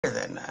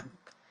than them,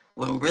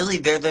 when really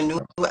they're the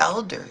new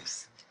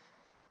elders.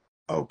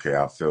 Okay,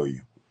 I feel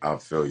you. I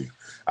feel you.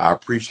 I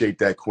appreciate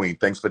that, Queen.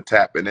 Thanks for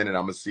tapping in, and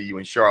I'm gonna see you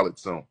in Charlotte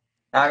soon.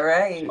 All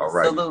right. All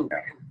righty. Salute.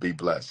 Be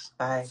blessed.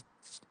 Bye.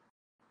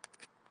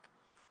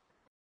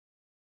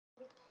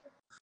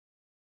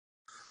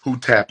 Who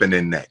tapping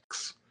in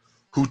next?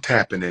 Who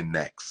tapping in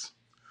next?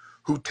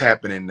 Who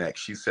tapping in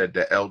next? She said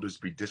the elders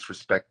be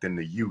disrespecting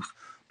the youth,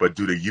 but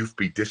do the youth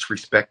be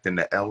disrespecting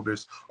the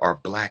elders? Are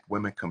black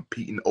women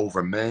competing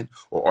over men,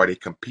 or are they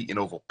competing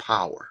over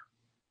power?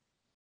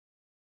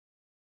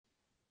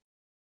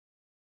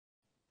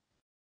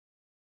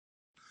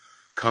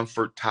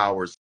 Comfort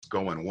Towers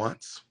going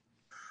once.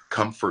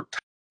 Comfort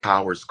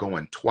Towers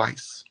going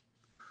twice.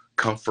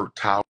 Comfort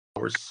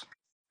Towers.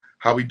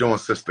 How we doing,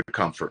 Sister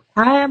Comfort?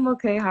 Hi, I'm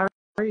okay. How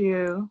are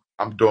you?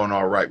 I'm doing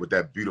all right with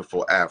that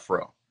beautiful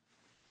afro. All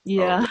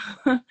Yeah.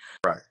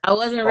 right. I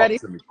wasn't Talk ready.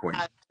 to me, Queen.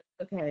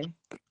 Okay.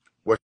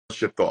 What's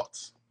your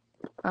thoughts?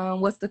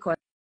 What's the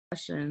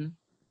question?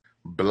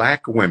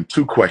 Black women,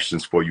 two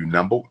questions for you.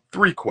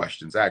 Three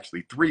questions,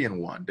 actually, three in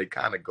one. They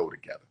kind of go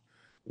together.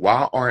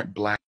 Why aren't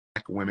black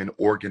women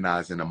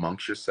organizing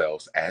amongst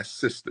yourselves as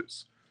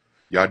sisters?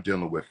 Y'all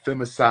dealing with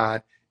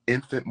femicide,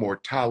 infant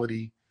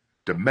mortality,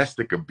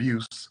 domestic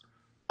abuse,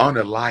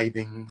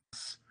 unalivings,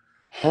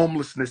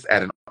 homelessness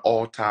at an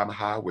all-time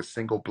high with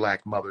single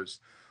black mothers.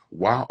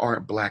 Why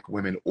aren't black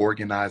women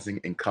organizing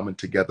and coming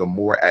together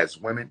more as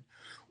women?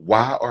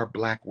 Why are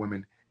black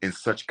women in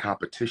such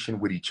competition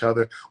with each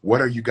other? What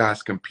are you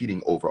guys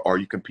competing over? Are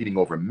you competing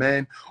over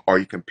men? Are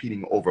you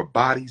competing over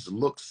bodies,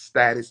 looks,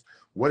 status?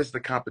 What is the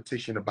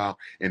competition about?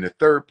 And the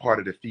third part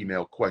of the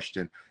female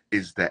question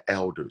is the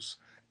elders.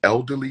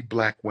 Elderly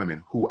black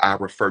women who I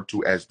refer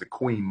to as the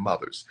queen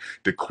mothers.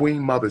 The queen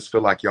mothers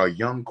feel like y'all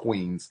young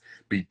queens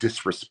be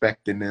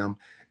disrespecting them,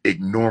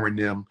 ignoring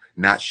them,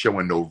 not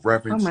showing no Oh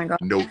reverence, my God.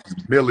 no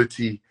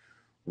humility.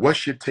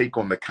 What's your take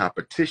on the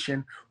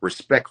competition,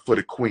 respect for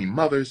the queen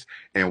mothers,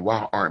 and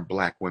why aren't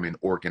black women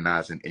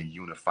organizing and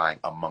unifying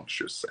amongst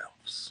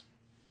yourselves?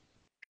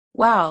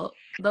 Wow.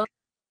 Those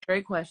are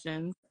great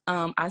questions.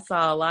 I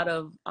saw a lot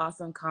of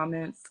awesome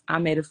comments. I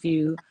made a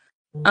few.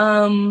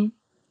 Um,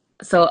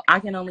 so I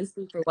can only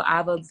speak for what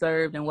I've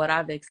observed and what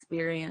I've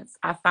experienced.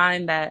 I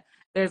find that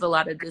there's a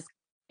lot of discord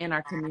in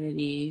our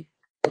community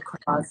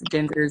across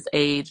genders,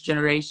 age,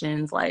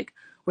 generations. Like,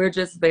 we're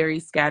just very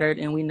scattered,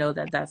 and we know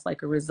that that's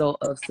like a result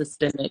of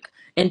systemic,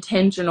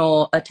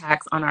 intentional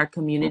attacks on our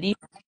community.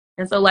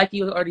 And so, like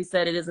you already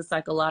said, it is a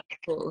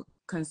psychological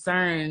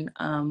concern,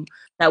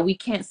 that we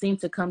can't seem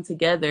to come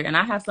together. And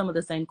I have some of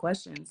the same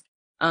questions,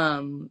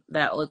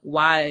 that like,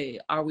 why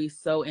are we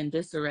so in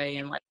disarray,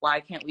 and like, why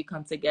can't we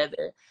come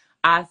together?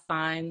 I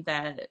find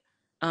that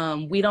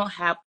we don't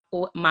have,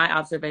 my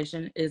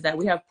observation is that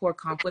we have poor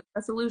conflict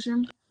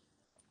resolution.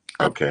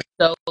 Okay.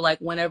 So like,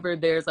 whenever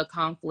there's a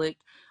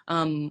conflict,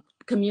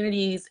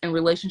 communities and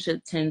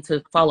relationships tend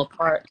to fall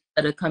apart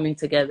instead of coming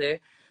together.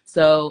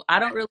 So I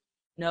don't really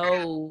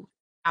know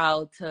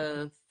how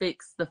to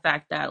fix the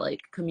fact that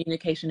like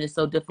communication is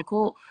so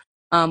difficult.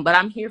 But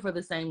I'm here for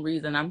the same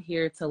reason. I'm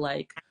here to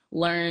like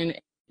learn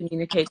and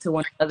communicate to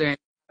one another and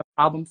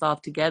problem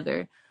solve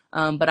together.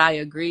 But I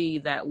agree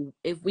that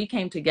if we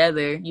came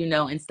together,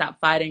 and stop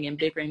fighting and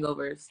bickering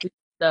over stupid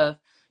stuff,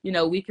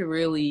 we could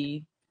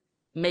really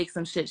make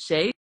some shit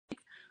shake.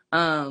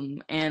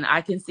 And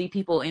I can see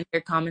people in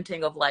there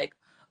commenting of like,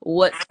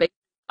 what space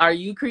are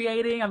you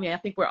creating? I mean, I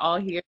think we're all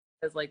here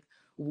because like,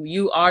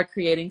 you are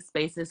creating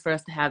spaces for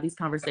us to have these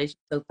conversations.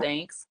 So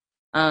thanks.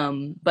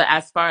 But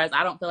as far as,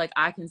 I don't feel like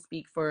I can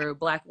speak for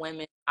Black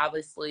women,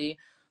 obviously.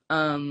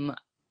 I'm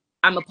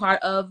a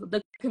part of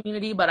the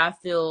community, but I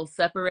feel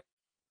separated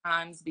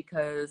times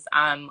because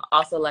I'm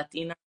also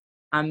Latina.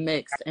 I'm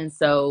mixed. And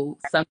so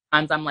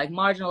sometimes I'm like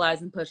marginalized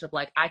and pushed up,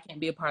 like I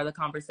can't be a part of the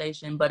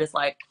conversation. But it's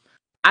like,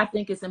 I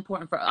think it's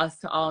important for us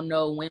to all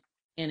know when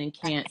we can and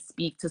can't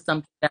speak to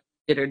something that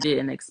we did or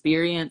didn't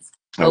experience.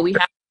 But we Okay.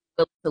 have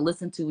to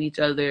listen to each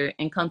other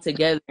and come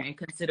together and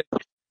consider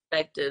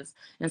perspectives.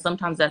 And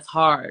sometimes that's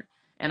hard.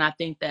 And I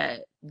think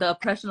that the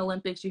Oppression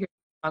Olympics, you hear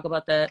talk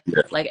about that,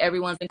 Yeah. like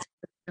everyone's in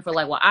for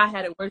like, well, I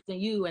had it worse than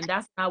you, and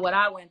that's not what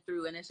I went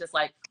through. And it's just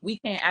like, we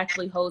can't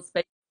actually hold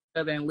space for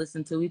each other and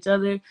listen to each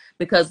other,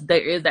 because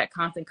there is that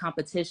constant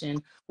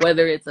competition,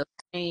 whether it's a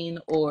pain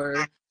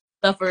or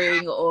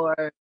suffering or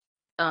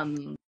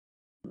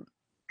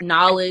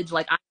knowledge.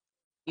 Like, I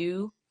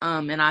you,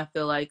 and I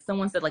feel like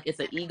someone said like it's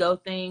an ego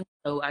thing.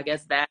 So I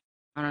guess that,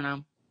 I don't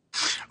know.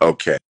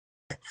 Okay.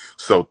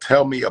 So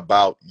tell me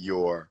about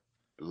your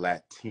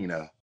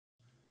Latina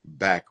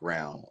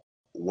background.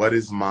 What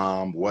is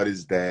mom? What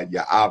is dad?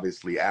 You're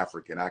obviously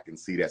African. I can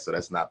see that. So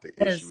that's not the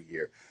issue Yes.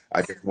 here.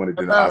 I just wanted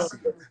to know. I Hello. see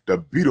the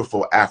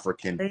beautiful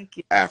African Thank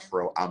you.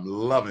 afro. I'm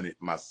loving it,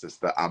 my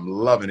sister. I'm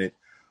loving it.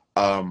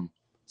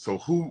 So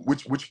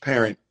which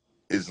parent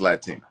is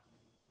Latina?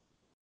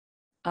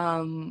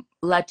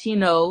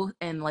 Latino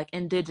and like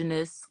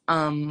indigenous,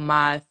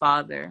 my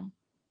father.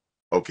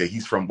 Okay,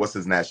 he's from, what's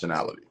his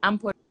nationality? I'm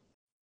Puerto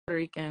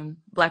Rican,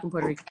 Black and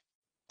Puerto Rican.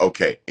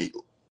 Okay.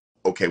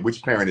 Okay,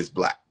 which parent is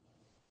black?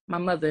 My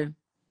mother.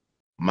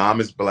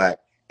 Mom is black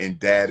and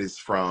dad is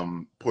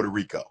from Puerto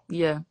Rico.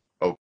 Yeah.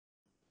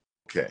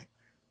 Okay,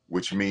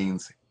 which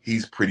means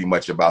he's pretty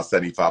much about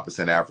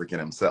 75% African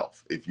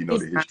himself, if you know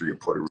He's the not. history of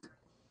Puerto Rico.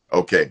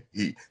 Okay,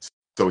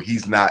 so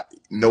he's not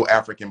no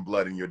African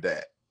blood in your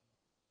dad.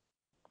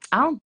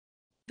 I don't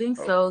think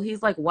Oh, so.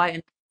 He's like white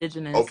and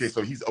okay, indigenous.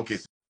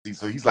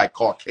 so he's like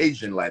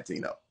Caucasian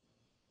Latino.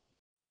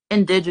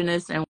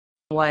 Indigenous and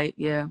white,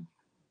 yeah.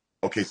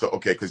 Because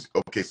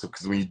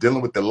when you're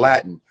dealing with the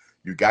Latin,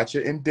 you got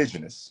your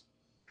indigenous,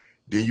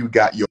 then you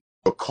got your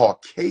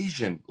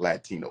Caucasian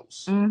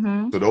Latinos.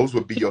 Mm-hmm. So those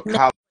would be He's your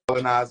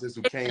colonizers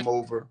who came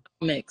over.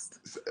 mixed.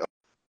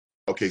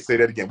 Okay, say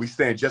that again. We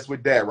stand just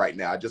with dad right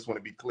now. I just want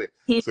to be clear.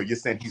 He So you're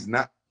saying he's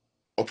not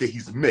okay,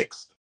 he's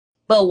mixed.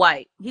 but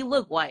white. He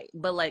looked white,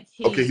 but like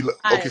Okay, he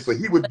I so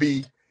he would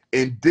be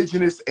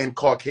indigenous and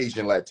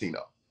Caucasian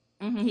Latino.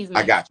 he's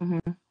I mixed. got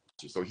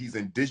you. So he's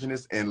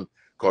indigenous and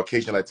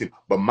Caucasian Latino,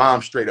 but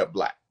mom's straight up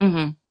black.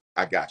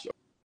 I got you.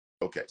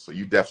 Okay, so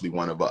you definitely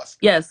one of us.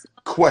 Yes.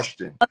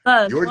 Question.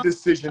 Us. Your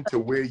decision to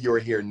wear your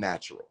hair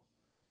natural.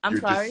 I'm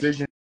Your sorry.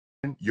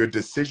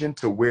 decision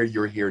to wear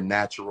your hair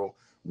natural,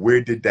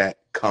 where did that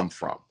come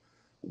from?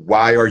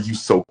 Why are you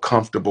so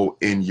comfortable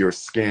in your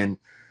skin?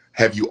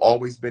 Have you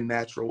always been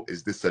natural?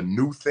 Is this a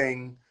new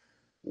thing?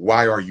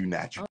 Why are you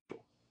natural? Oh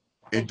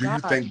And do you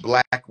God. think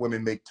black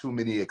women make too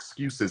many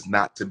excuses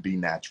not to be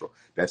natural?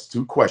 That's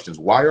two questions.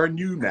 Why are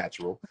you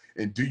natural?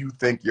 And do you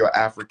think your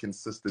African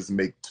sisters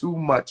make too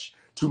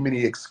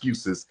many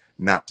excuses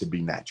not to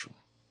be natural?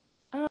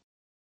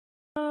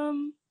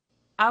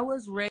 I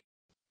was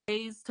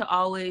raised to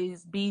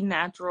always be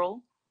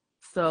natural.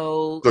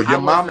 So So I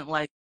your mama wasn't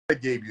like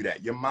gave you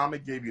that. Your mama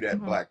gave you that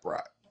mhm. black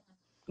pride.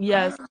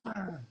 Yes.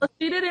 But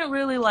she didn't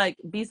really like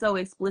be so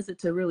explicit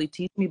to really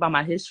teach me about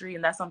my history,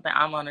 and that's something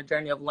I'm on a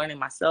journey of learning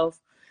myself.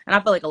 And I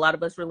feel like a lot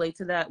of us relate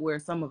to that, where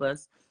some of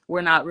us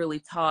were not really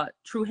taught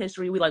true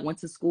history. We like went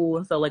to school,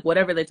 and so like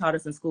whatever they taught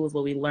us in school is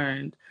what we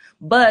learned.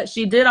 But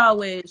she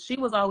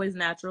was always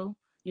natural.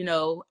 You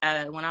know,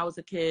 when I was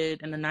a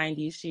kid in the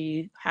 '90s,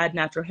 she had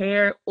natural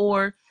hair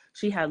or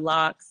she had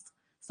locks.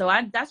 So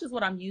that's just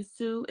what I'm used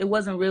to. It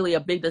wasn't really a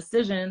big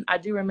decision. I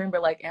do remember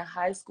like in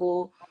high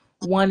school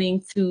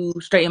wanting to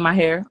straighten my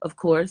hair, of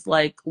course,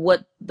 like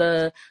what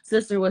the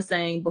sister was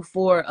saying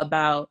before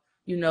about,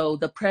 you know,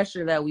 the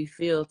pressure that we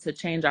feel to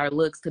change our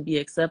looks to be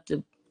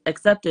accepted.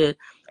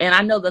 And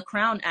I know the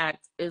Crown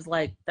Act is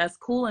like that's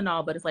cool and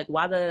all, but it's like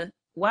why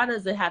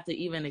does it have to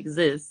even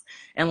exist?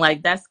 And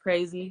like that's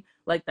crazy.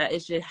 Like that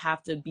it should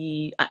have to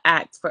be an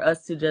act for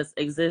us to just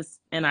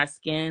exist in our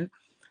skin.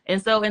 And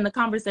so in the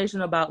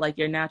conversation about like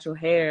your natural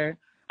hair,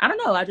 I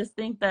don't know. I just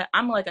think that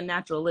I'm like a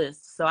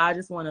naturalist. So I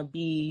just want to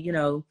be, you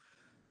know,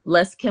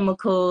 less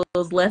chemicals,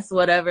 less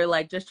whatever,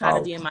 like just try to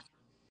Oh, be in my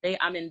state.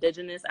 I'm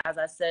indigenous, as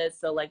I said.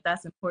 So like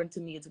that's important to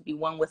me to be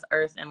one with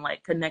earth and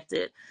like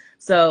connected.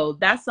 So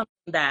that's something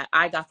that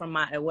I got from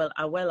my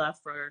abuela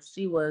first.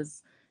 She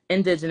was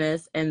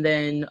indigenous. And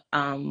then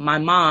my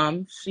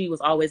mom, she was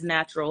always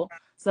natural.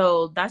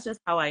 So that's just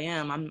how I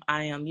am.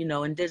 I am, you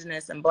know,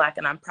 indigenous and black,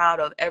 and I'm proud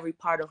of every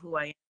part of who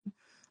I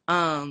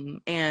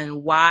am.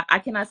 And why I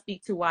cannot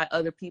speak to why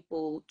other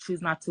people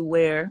choose not to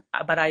wear,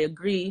 but I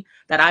agree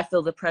that I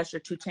feel the pressure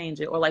to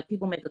change it. Or like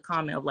people make a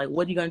comment of like,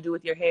 what are you gonna do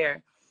with your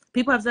hair?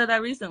 People have said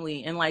that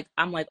recently, and like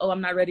I'm like, oh, I'm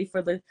not ready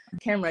for the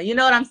camera. You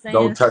know what I'm don't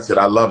saying? touch it.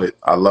 I love it.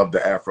 I love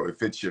the afro. It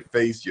fits your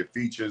face, your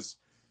features.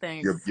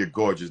 Thanks. You're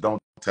gorgeous.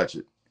 Don't touch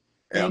it.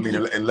 And I Thank mean,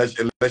 you.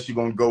 unless you're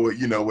gonna go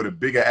with with a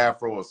bigger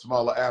afro or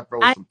smaller afro,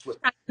 I some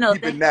know.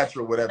 keep it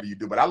natural, whatever you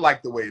do. But I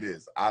like the way it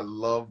is. I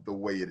love the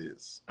way it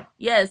is.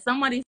 Yes,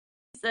 somebody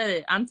said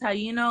it. I'm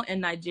Taino and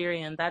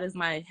Nigerian. That is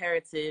my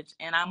heritage,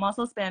 and I'm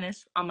also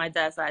Spanish on my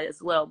dad's side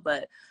as well.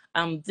 But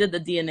did the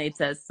DNA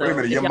test. Wait a So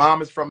minute. if Your y'all,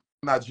 mom is from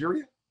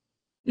Nigeria.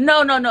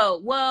 no.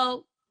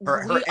 Well,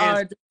 Her we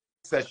are.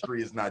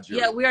 ancestry is Yeah,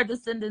 Nigerian. we are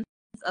descendants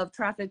of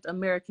trafficked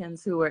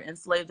Americans who were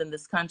enslaved in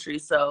this country.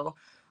 So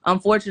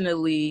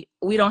unfortunately,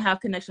 we don't have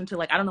connection to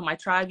like I don't know my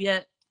tribe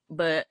yet,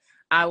 but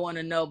I want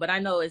to know. But I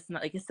know it's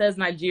not like it says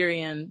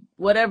Nigerian,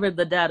 whatever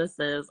the data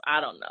says. I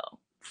don't know.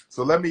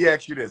 So let me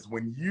ask you this: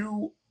 when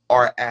you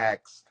are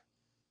asked,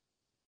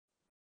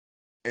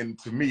 and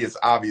to me, it's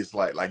obvious,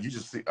 like you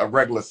just see a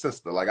regular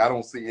sister. Like I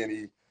don't see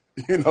any,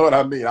 you know what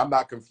I mean? I'm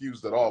not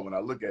confused at all when I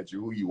look at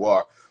you, who you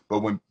are.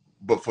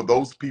 But for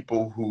those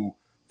people who,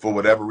 for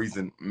whatever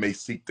reason, may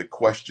seek to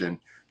question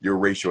your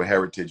racial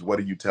heritage, what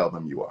do you tell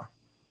them you are?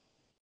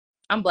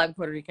 I'm Black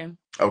Puerto Rican.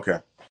 Okay,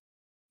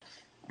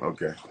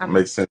 okay, I'm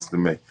makes sense to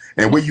me.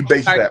 And where you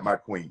based that, my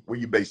queen? Where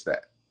you based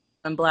that?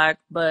 I'm Black,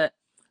 but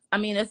I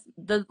mean, it's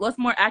what's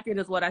more accurate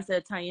is what I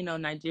said, Taino,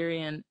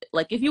 Nigerian.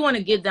 Like, if you want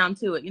to get down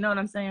to it, you know what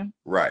I'm saying?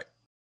 Right.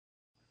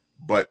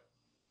 But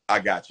I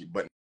got you.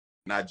 But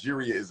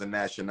Nigeria is a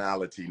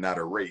nationality, not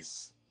a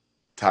race.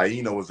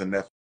 Taino is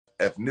an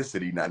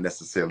ethnicity, not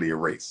necessarily a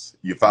race.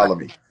 You Right. follow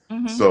me?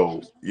 Mm-hmm.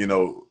 So, And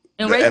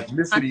the race,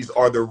 ethnicities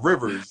are the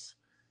rivers.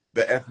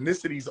 The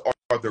ethnicities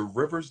are the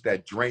rivers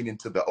that drain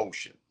into the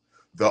ocean.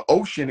 The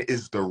ocean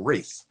is the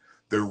race.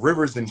 The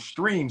rivers and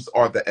streams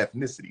are the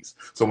ethnicities.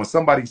 So when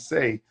somebody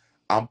say,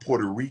 I'm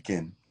Puerto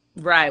Rican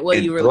Right. What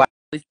you and really,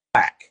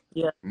 black,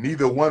 yeah.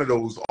 neither one of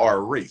those are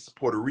a race.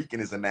 Puerto Rican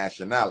is a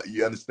nationality.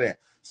 You understand?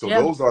 So Yeah.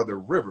 those are the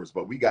rivers,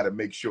 but we got to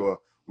make sure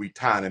we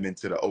tie them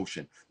into the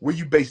ocean. Where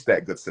you based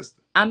that, good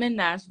sister? I'm in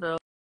Nashville.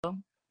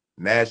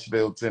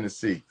 Nashville,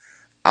 Tennessee.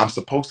 I'm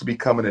supposed to be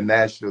coming to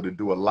Nashville to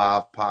do a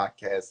live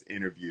podcast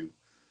interview.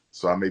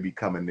 So I may be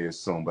coming there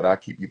soon, but I'll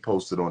keep you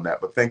posted on that.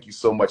 But thank you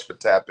so much for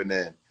tapping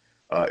in.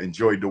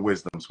 Enjoyed the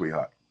wisdom,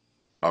 sweetheart.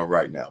 All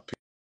right now.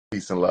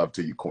 Peace and love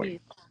to you, Queen. Peace.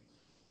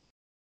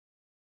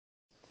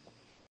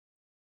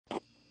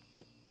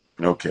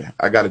 Okay.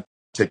 I got to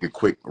take a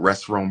quick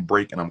restroom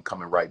break and I'm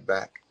coming right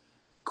back.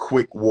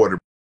 Quick water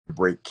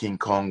break. King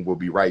Kong will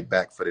be right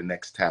back for the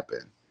next tap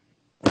in.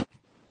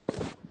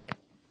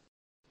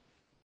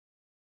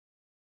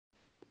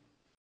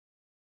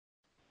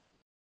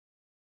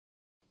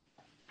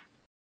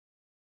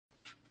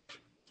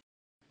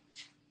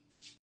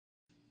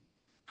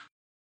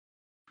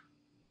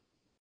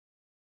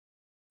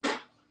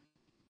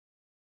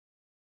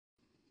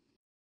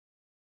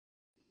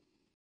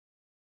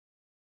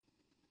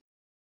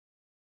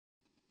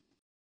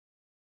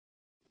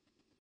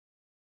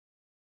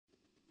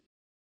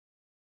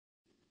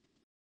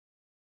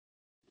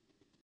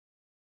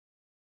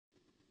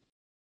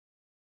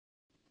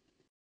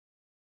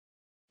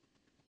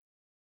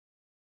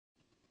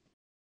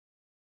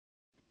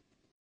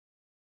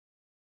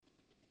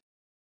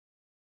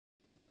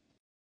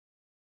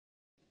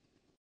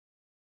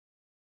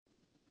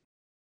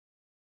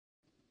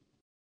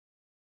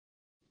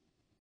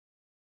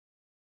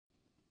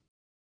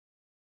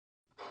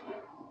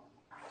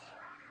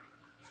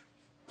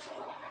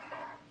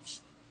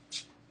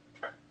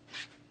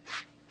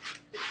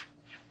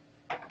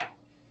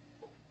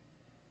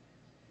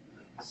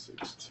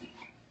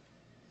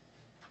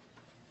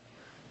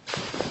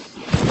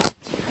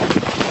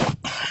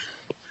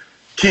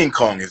 King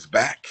Kong is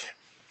back.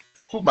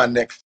 Who my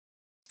next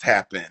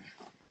tap in?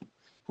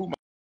 Who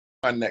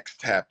my next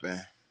tap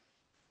in?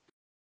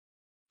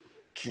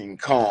 King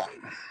Kong.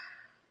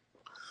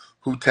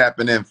 Who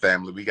tapping in,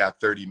 family? We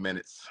got 30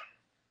 minutes.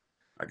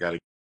 I got to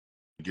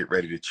get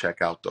ready to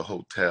check out the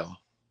hotel.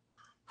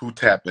 Who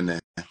tapping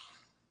in?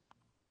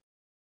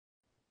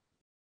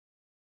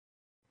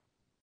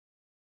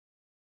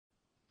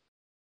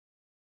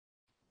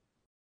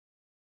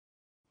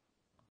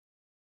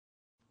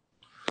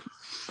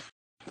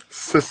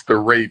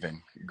 Sister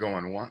Raven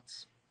going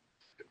once.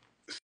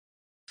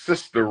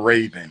 Sister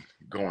Raven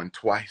going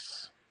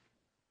twice.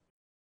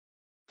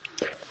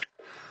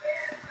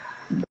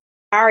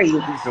 How are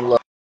you? Peace and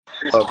love,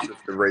 Sister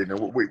Raven.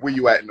 Where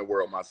you at in the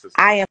world, my sister?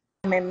 I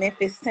am in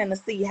Memphis,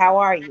 Tennessee. How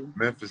are you?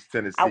 Memphis, I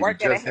Tennessee. We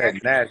work at a just had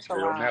hair Nashville.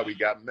 salon. Now we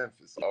got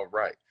Memphis. All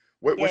right.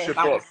 What's Yes, your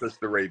thoughts,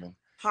 Sister Raven?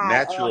 hi.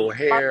 Natural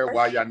hair.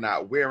 Why First, y'all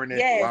not wearing it? Why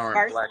yes, aren't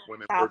first black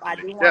women off, I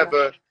working do want to.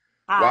 together?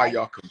 Why Hi,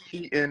 y'all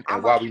competing? And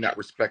I'm why we not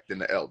respecting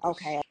the elders?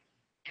 okay.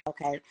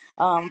 Okay.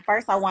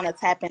 First, I want to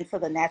tap into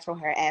the natural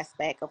hair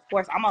aspect. Of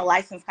course, I'm a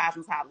licensed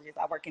cosmetologist.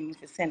 I work in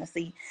Memphis,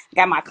 Tennessee.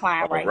 Got my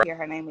client All right right. here.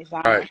 Her name is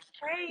All Donna. right.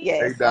 Hey,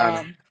 Yes.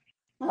 Donna.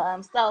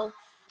 So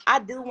I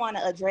do want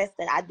to address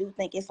that. I do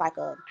think it's like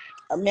a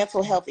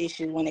mental health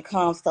issue when it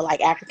comes to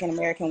like African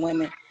American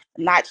women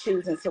not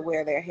choosing to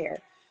wear their hair.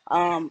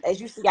 As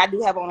you see, I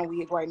do have on a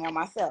wig right now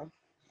myself,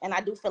 and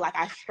I do feel like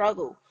I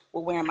struggle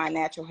with wearing my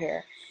natural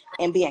hair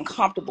and being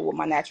comfortable with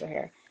my natural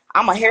hair.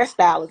 I'm a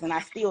hairstylist, and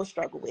I still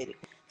struggle with it.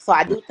 So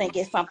I do think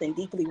it's something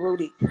deeply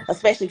rooted,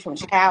 especially from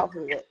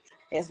childhood.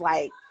 It's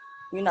like,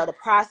 the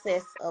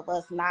process of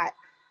us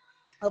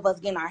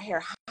getting our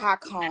hair high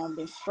combed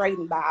and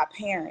straightened by our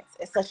parents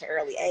at such an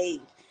early age.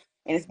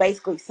 And it's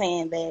basically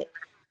saying that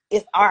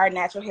it's our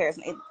natural hair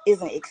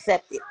isn't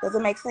accepted. Does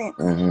it make sense?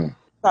 Mm-hmm.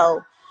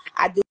 So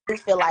I do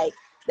feel like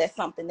that's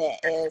something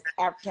that as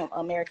African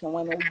American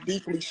women we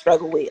deeply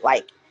struggle with.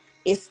 Like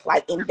it's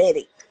like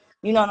embedded.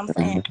 You know what I'm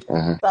saying? Mm-hmm.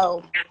 Mm-hmm.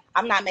 So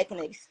I'm not making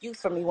an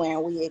excuse for me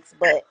wearing wigs,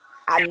 but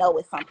I know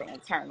it's something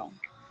internal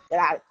that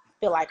I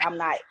feel like I'm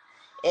not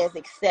as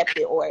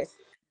accepted or as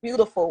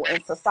beautiful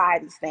in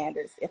society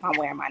standards if I'm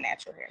wearing my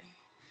natural hair.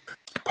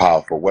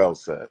 Powerful. Well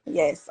said.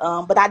 Yes,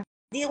 but I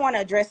did want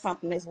to address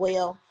something as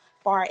well,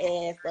 far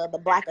as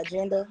the Black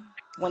agenda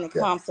when it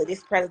Yeah. comes to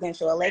this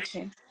presidential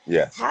election.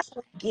 How Yes.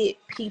 do we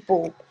get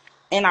people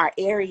in our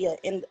area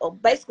and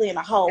basically in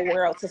the whole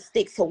world to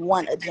stick to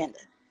one agenda?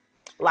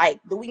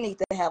 Like, do we need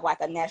to have like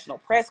a national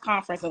press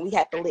conference and we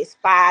have to list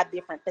 5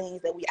 different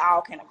things that we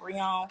all can agree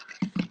on?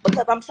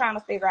 Because I'm trying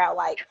to figure out,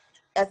 like,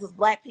 as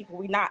Black people,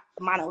 we're not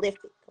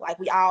monolithic. Like,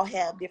 we all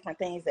have different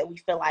things that we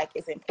feel like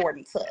is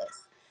important to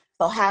us.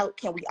 So how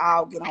can we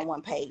all get on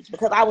one page?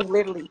 Because I was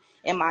literally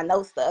in my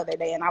notes the other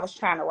day and I was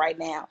trying to write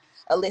down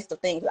a list of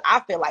things that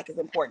I feel like is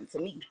important to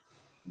me.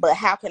 But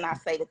how can I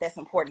say that that's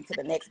important to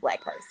the next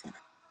Black person?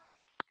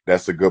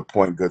 That's a good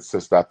point, good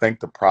sister. I think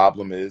the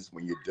problem is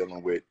when you're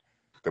dealing with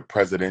the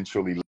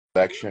presidential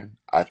election,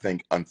 I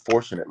think,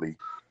 unfortunately,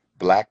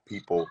 Black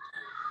people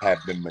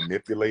have been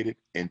manipulated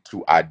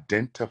into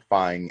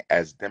identifying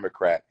as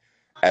Democrat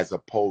as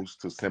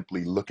opposed to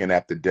simply looking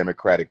at the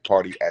Democratic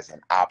Party as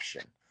an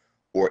option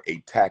or a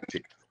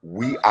tactic.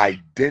 We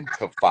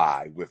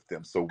identify with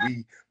them. So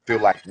we feel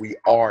like we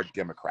are I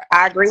Democrats.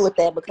 agree with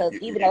that because You-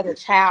 even you- as a you-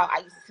 child, I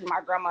used to see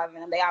my grandmother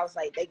and they always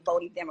like they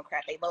voting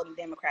Democrat, they voting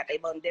Democrat, they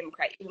voting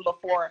Democrat. Even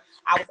before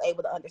I was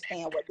able to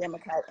understand what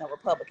Democrat and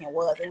Republican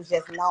was, it was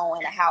just known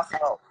in the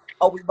household.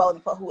 Oh, we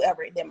voting for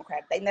whoever is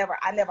Democrat. I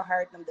never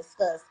heard them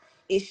discuss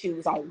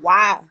issues on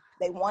why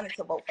they wanted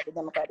to vote for the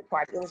Democratic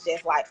Party. It was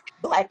just like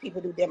black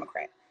people do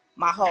Democrat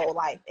my whole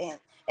life. And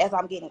as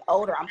I'm getting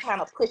older, I'm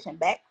kind of pushing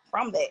back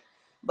from that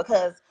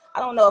because I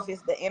don't know if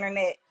it's the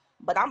internet,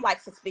 but I'm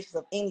like suspicious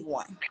of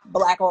anyone,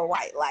 black or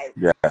white. Like,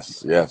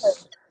 yes,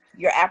 yes,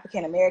 you're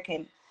African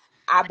American,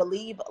 I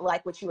believe,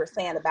 like what you were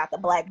saying about the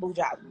black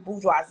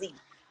bourgeoisie,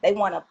 they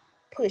want to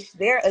push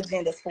their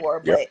agendas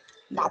forward, yep, but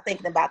not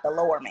thinking about the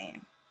lower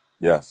man.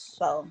 yes,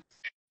 So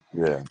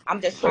yeah.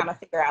 I'm just So, trying to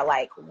figure out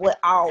like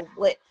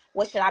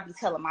what should I be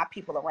telling my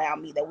people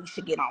around me that we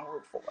should get on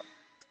route for?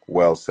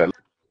 well said.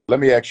 Let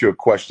me ask you a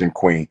question,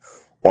 Queen,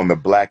 on the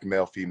black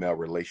male female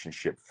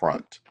relationship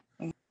front.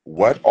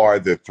 What are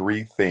the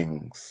three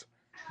things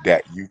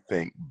that you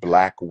think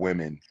black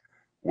women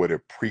would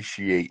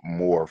appreciate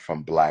more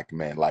from black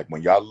men? Like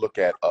when y'all look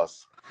at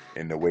us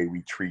and the way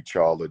we treat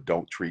y'all or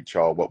don't treat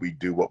y'all, what we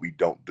do, what we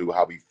don't do,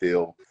 how we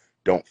feel,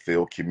 don't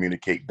feel,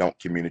 communicate, don't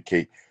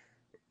communicate.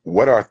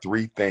 What are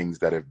three things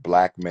that if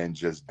black men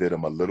just did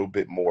them a little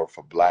bit more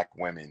for black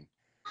women,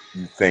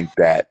 you think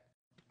that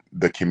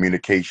the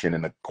communication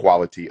and the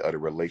quality of the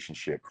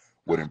relationship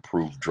would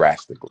improve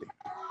drastically?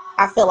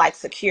 I feel like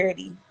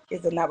security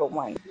is the number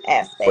one What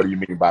aspect. do you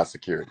mean by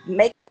security?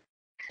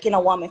 Making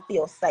a woman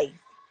feel safe.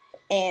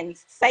 And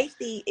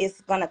safety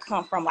is gonna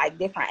come from like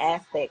different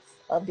aspects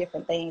of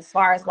different things. As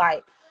far as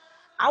like,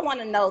 I want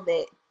to know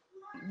that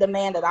the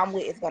man that I'm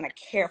with is gonna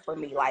care for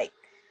me, like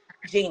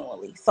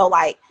genuinely. So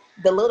like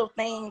the little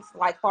things,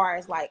 like far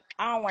as like,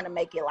 I don't want to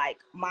make it like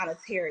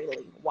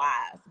monetarily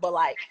wise, but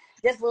like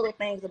just little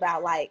things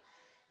about like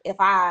if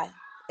I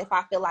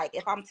feel like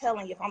if I'm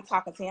telling you, if I'm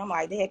talking to you, I'm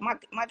like, heck,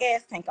 my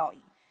gas tank on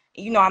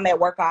you. You know I'm at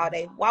work all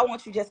day. Why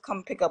won't you just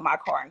come pick up my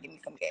car and give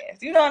me some gas?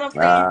 You know what I'm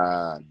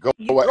saying? Go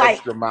You an like,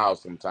 extra mile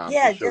sometimes to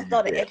yeah, show just you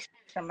go the care.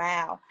 extra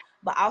mile.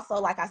 But also,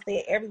 like I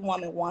said, every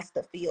woman wants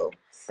to feel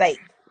safe.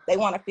 They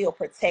want to feel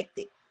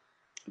protected.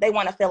 They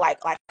want to feel like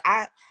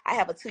I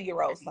have a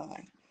 2-year-old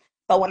son.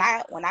 So when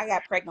I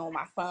got pregnant with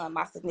my son,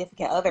 my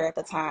significant other at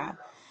the time,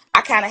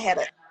 I kind of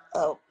had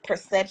a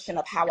perception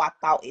of how I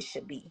thought it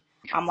should be.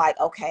 I'm like,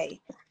 okay,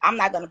 I'm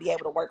not going to be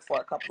able to work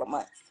for a couple of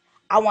months.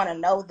 I want to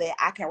know that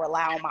I can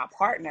rely on my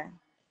partner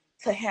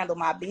to handle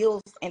my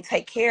bills and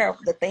take care of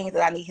the things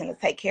that I need him to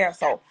take care of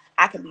so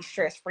I can be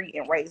stress free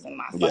in raising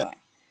my Yes. son.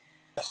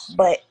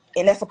 But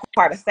and that's a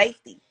part of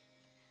safety.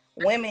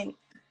 Women,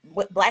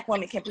 black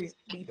women can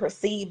be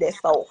perceived as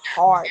so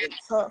hard and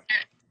tough.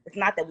 It's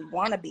not that we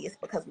want to be, it's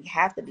because we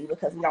have to be,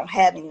 because we don't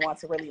have anyone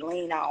to really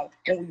lean on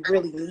when we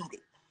really need it.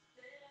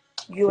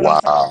 You know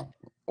what I'm saying?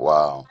 Wow.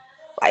 Wow.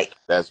 Like,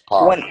 That's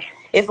when powerful.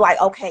 it's like,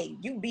 okay,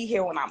 you be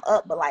here when I'm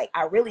up, but like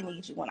I really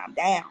need you when I'm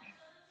down.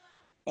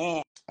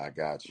 And I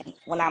got you.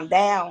 when I'm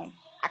down,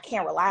 I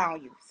can't rely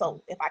on you.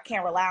 So if I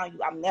can't rely on you,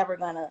 I'm never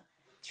gonna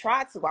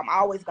try to. I'm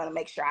always gonna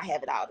make sure I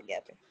have it all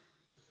together.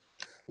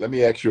 Let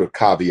me ask you a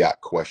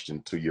caveat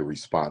question to your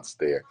response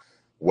there.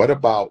 What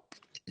about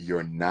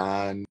your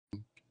non-romantic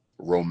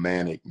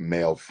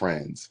male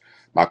friends?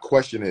 My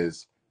question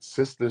is,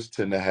 sisters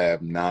tend to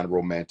have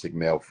non-romantic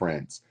male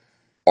friends.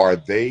 Are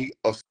they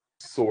a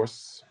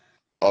source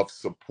of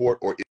support,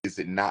 or is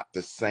it not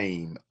the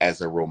same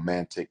as a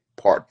romantic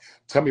part?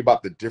 Tell me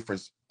about the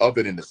difference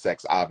other than the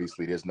sex.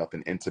 Obviously, there's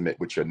nothing intimate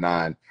with your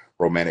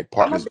non-romantic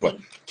I'm a partners, but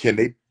big can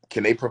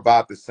they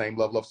provide the same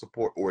level of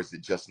support, or is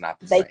it just not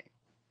the they same?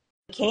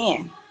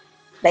 can.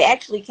 They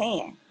actually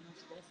can.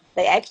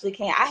 They actually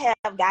can. I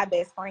have guy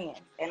best friends,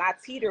 and I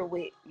teeter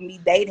with me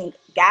dating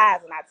guys,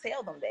 and I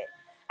tell them that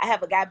I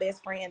have a guy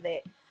best friend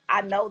that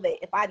I know that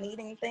if I need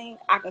anything,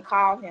 I can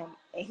call him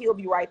and he'll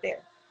be right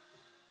there.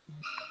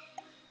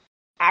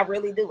 I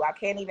really do. I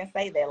can't even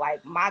say that.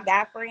 Like my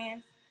guy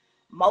friends,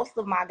 most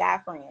of my guy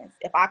friends,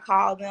 if I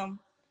call them,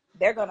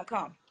 they're gonna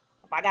come.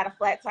 If I got a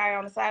flat tire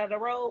on the side of the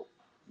road,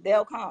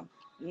 they'll come.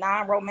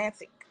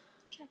 Non-romantic,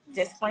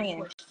 just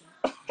friends.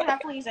 Can I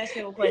please ask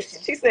you a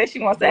question? She said she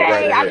wants to Go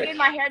right Hey, I'm ahead. getting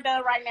my hair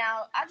done right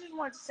now. I just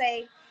want to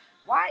say,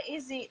 why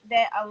is it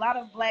that a lot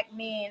of black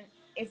men,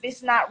 if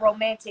it's not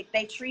romantic,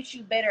 they treat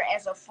you better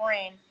as a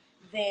friend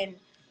than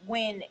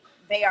when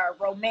they are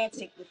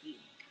romantic with you?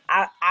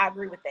 I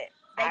agree with that.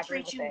 They I agree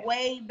treat with you that.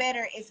 way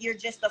better if you're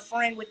just a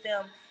friend with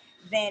them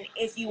than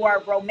if you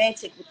are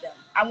romantic with them.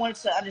 I wanted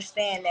to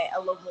understand that a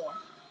little more.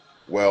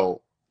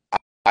 Well,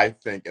 I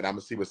think, and I'm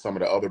gonna see what some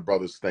of the other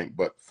brothers think,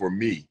 but for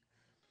me,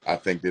 I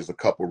think there's a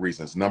couple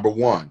reasons. Number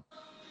one,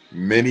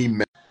 many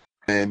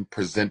men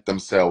present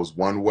themselves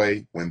one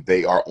way when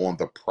they are on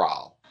the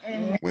prowl,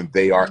 Mm-hmm. when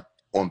they are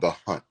on the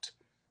hunt,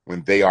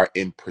 when they are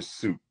in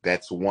pursuit.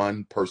 That's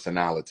one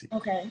personality.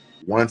 Okay.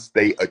 Once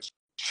they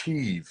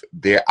achieve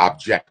their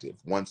objective,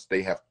 once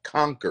they have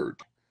conquered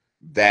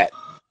that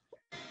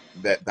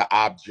the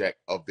object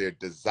of their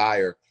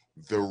desire,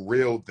 the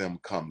real them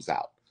comes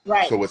out.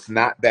 Right. So it's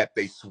not that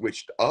they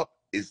switched up,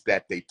 it's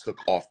that they took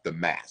off the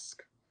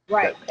mask.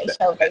 Right. That, They that,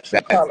 show their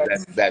true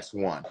colors. that's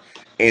one.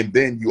 And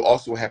then you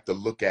also have to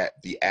look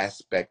at the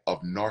aspect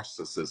of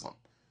narcissism.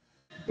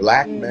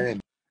 Black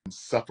men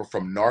suffer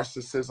from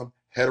narcissism.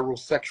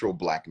 Heterosexual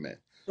black men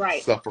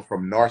Right. suffer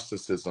from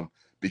narcissism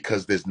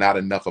because there's not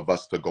enough of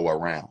us to go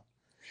around.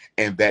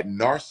 And that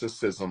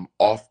narcissism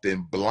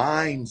often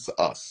blinds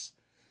us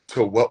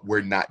to what we're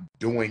not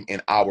doing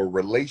in our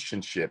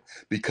relationship,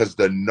 because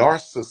the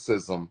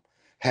narcissism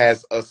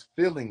has us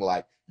feeling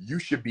like you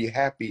should be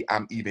happy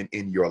I'm even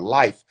in your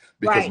life,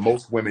 because Right.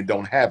 most women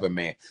don't have a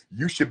man.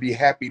 You should be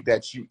happy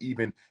that you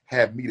even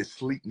have me to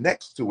sleep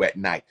next to at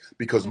night,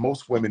 because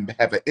most women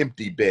have an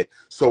empty bed.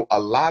 So a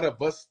lot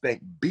of us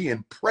think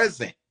being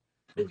present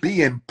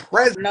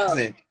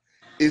No.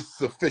 is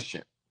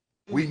sufficient.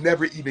 We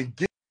never even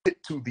get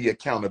to the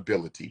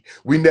accountability.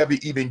 We never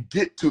even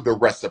get to the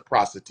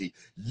reciprocity.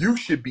 You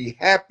should be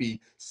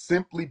happy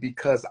simply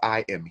because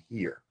I am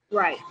here.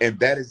 Right. And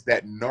that is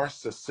that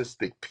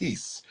narcissistic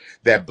piece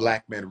that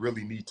black men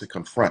really need to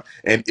confront.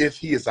 And if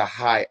he is a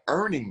high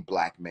earning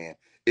black man,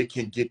 it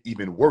can get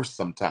even worse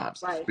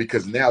sometimes, Right.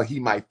 because now he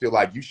might feel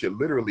like you should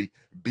literally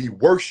be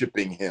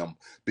worshiping him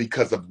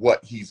because of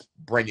what he's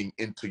bringing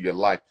into your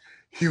life.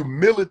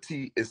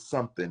 Humility is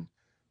something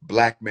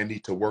black men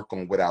need to work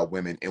on with our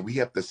women, and we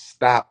have to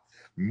stop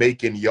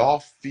making y'all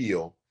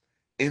feel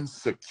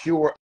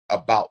insecure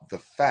about the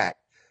fact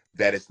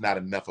that it's not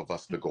enough of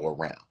us to go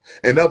around.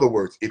 In other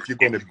words, if you're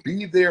going to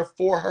be there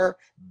for her,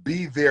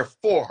 be there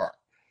for her.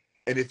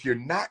 And if you're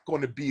not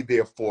going to be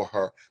there for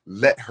her,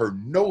 let her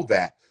know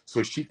that,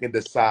 so she can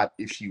decide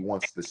if she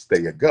wants to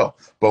stay or go.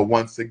 But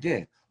once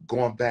again,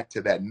 going back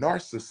to that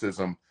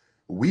narcissism,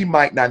 we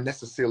might not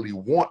necessarily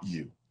want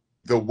you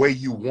the way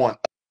you want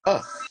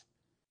us,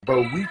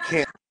 but we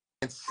can't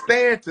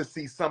stand to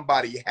see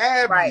somebody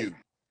have Right. you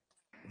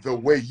the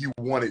way you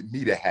wanted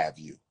me to have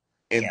you.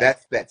 And Yeah.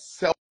 that's that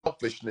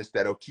selfishness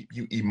that'll keep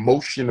you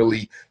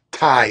emotionally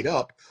tied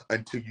up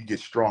until you get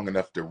strong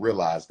enough to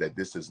realize that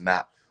this is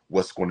not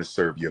what's going to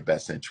serve your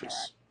best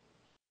interests.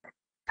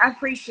 I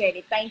appreciate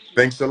it. Thank you.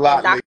 Thanks a And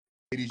lot, Dr.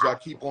 ladies. Y'all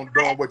keep on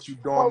doing what you're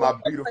doing. Well, My real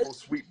quick, beautiful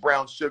sweet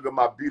brown sugar,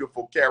 my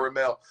beautiful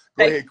caramel.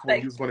 Go thank ahead, you, Queen.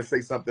 thank You was going to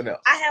say something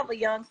else. I have a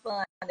young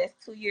son that's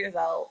 2 years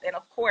old, and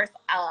of course,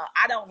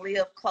 I don't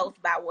live close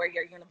by where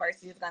your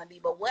university is going to be.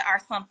 But what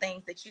are some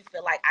things that you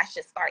feel like I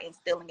should start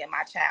instilling in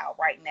my child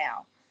right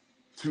now?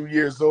 2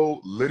 years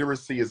old,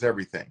 literacy is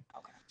everything.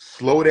 Okay.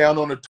 Slow down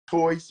on the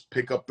toys,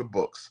 pick up the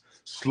books.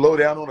 Slow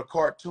down on the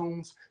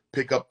cartoons,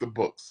 pick up the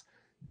books.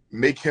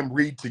 Make him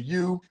read to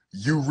you,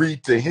 you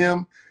read to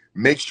him.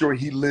 Make sure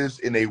he lives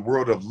in a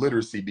world of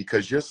literacy,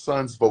 because your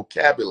son's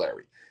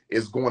vocabulary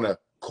is going to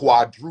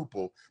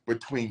quadruple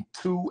between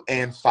 2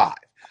 and 5.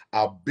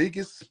 Our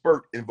biggest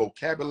spurt in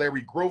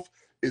vocabulary growth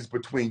is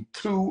between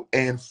 2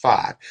 and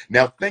 5.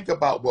 Now think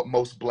about what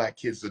most black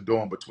kids are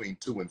doing between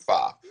 2 and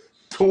 5.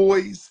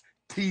 Toys,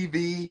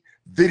 TV,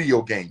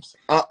 video games.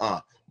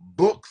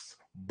 Books,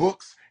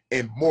 books,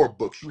 and more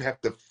books. You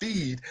have to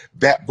feed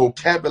that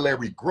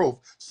vocabulary growth,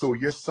 so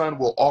your son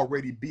will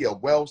already be a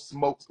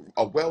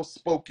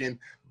well-spoken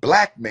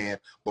black man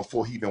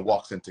before he even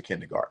walks into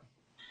kindergarten.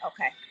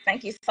 Okay.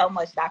 Thank you so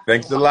much, Dr.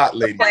 Thanks a Umar. lot,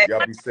 ladies.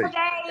 Y'all be safe.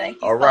 Okay.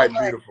 Thank you All so right,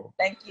 much. beautiful.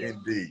 Thank you.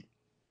 Indeed.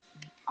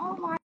 Oh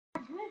my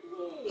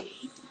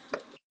goodness.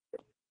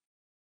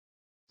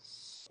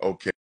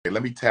 Okay,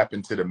 let me tap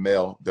into the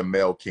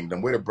male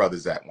kingdom. Where the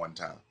brothers at one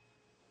time?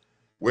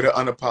 Where the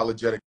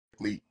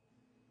unapologetically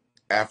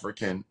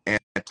African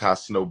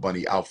anti-snow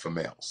bunny alpha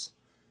males?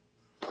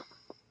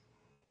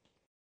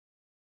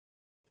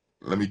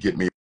 Let me get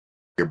me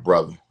your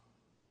brother.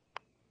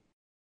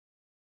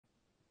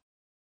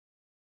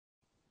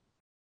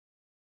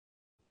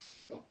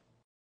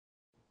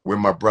 Where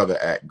my brother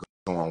at?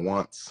 Going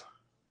once.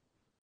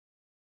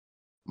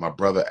 My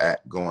brother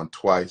at going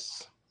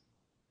twice.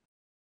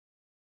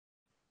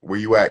 Where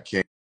you at,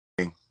 King?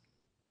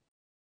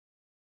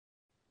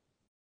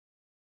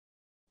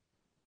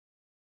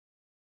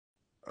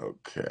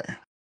 Okay.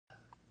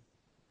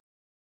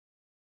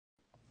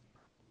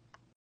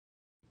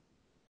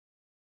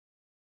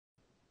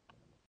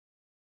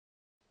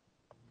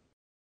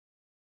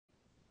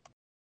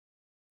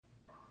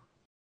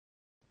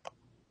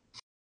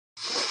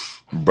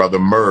 Brother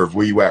Merv,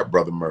 where you at,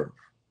 Brother Merv?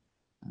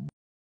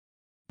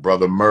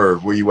 Brother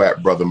Merv, where you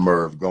at, Brother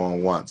Merv?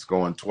 Going once,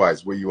 going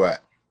twice. Where you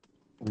at?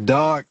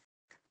 Dog,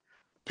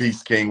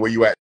 Peace King, where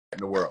you at in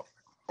the world?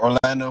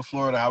 Orlando,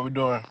 Florida. How we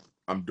doing?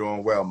 I'm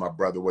doing well, my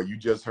brother. Well, you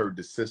just heard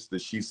the sister.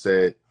 She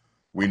said,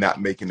 we're not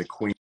making the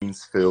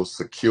queens feel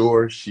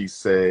secure. She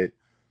said,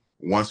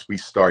 once we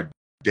start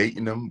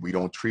dating them, we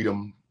don't treat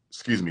them,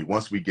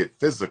 once we get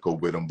physical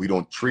with them, we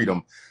don't treat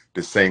them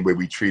the same way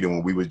we treat them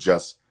when we were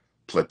just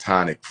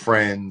platonic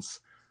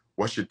friends.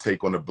 What's your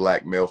take on the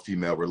black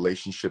male-female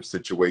relationship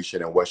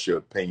situation, and what's your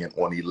opinion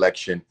on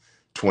election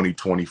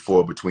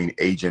 2024 between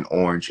Agent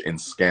Orange and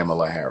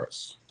Kamala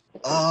Harris?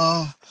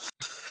 Uh,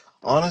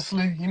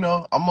 Honestly,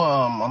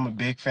 I'm a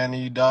big fan of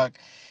you, Doc,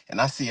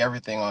 and I see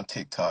everything on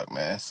TikTok,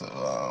 man. So,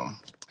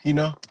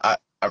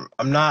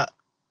 I'm not.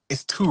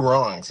 It's two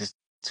wrongs. It's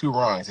two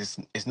wrongs.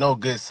 It's no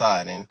good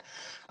side, and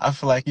I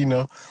feel like you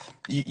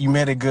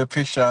made a good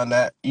picture on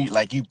that.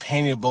 You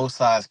painted both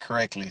sides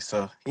correctly.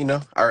 So,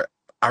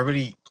 I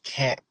really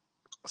can't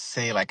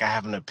say like I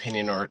have an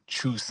opinion or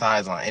choose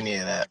sides on any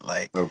of that.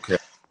 Like, Okay.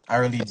 I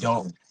really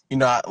don't.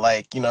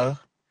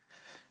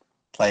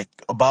 Like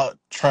about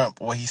Trump,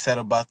 what he said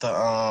about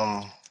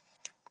the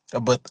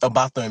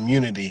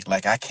immunity.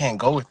 Like I can't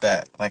go with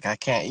that. Like I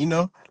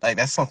can't, like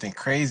that's something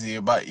crazy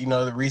about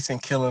the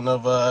recent killing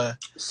of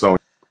Sonya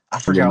I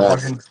forgot what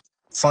Massey. her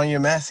Sonya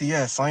Massey.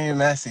 Yeah, Sonya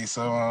Massey.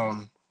 So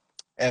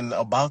and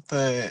about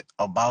the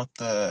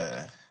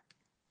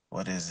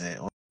what is it?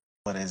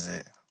 What is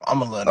it?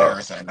 I'm a little Uh,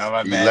 nervous right now.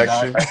 My bad,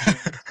 dog. Election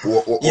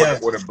or Yeah.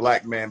 or the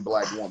black man,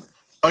 black woman.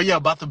 Oh yeah,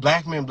 about the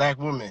black man, black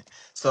woman.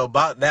 So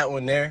about that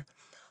one there.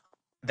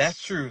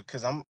 That's true,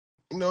 because I'm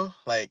in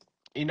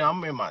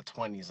my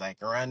 20s.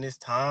 Like, around this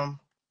time,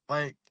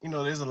 like,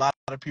 there's a lot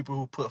of people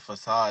who put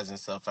facades and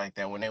stuff like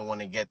that when they want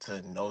to get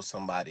to know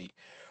somebody.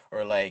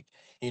 Or, like,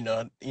 when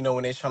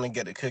they're trying to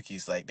get the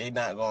cookies, like, they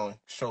not going to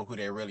show who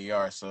they really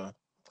are. So,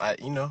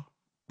 that's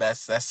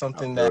I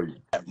something that feel you.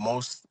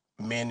 most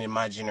men in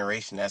my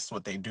generation, that's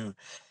what they do.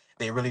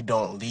 They really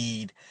don't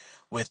lead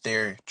with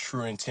their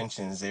true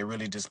intentions. They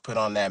really just put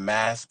on that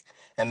mask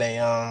and they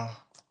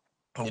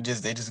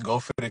just go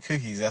for the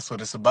cookies. That's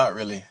what it's about,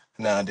 really,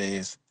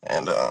 nowadays.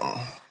 And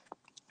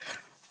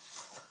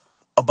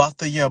about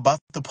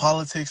the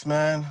politics,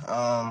 man.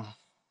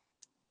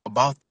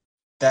 About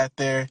that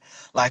there,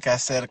 like I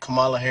said,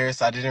 Kamala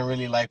Harris. I didn't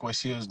really like what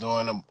she was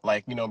doing.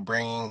 Like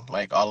bringing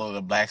like all of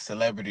the black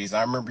celebrities.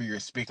 I remember you were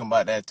speaking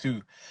about that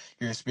too.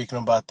 You were speaking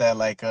about that,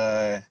 like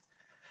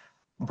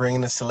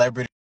bringing the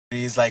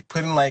celebrities, like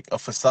putting like a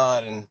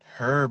facade and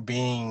her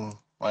being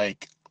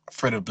like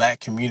for the black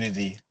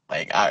community.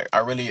 Like I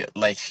really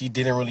like she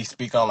didn't really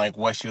speak on like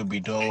what she would be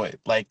doing with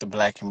like the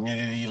black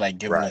community, like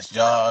giving Right. us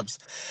jobs.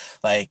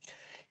 Like,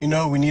 we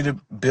need to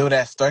build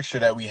that structure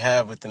that we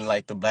have within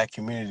like the black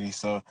community.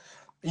 So,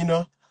 you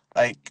know,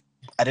 like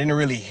I didn't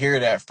really hear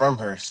that from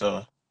her.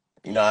 So,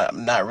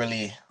 I'm not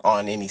really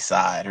on any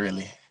side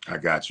really. I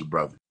got you,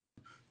 brother.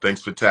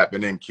 Thanks for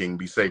tapping in, King.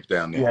 Be safe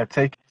down there. Yeah,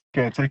 take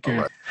care. Take All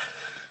care.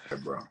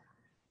 right, bro.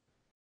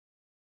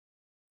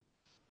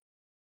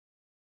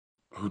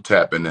 Who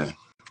tapping in?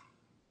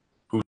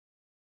 Who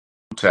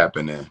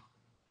tapping in?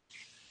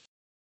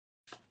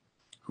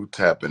 Who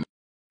tapping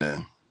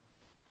in?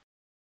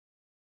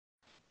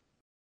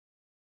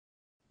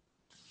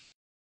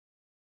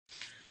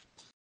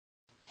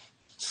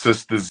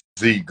 Sister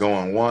Z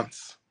going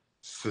once.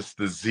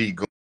 Sister Z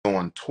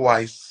going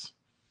twice.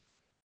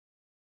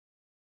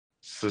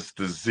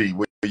 Sister Z,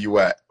 where you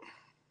at?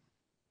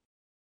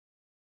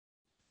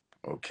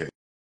 Okay.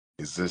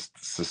 Is this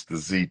Sister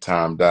Z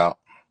timed out?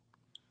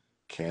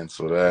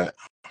 Cancel that.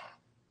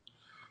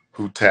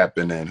 Who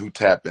tapping in? Who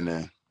tapping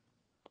in?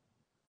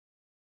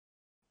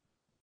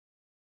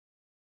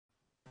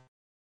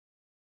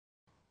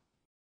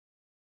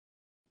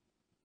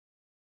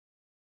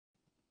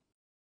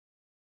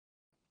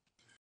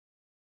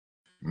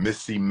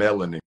 Missy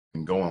Melanin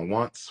going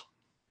once.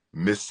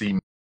 Missy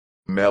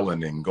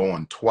Melanin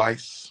going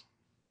twice.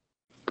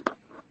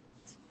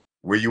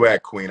 Where you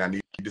at, Queen? I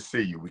need to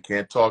see you. We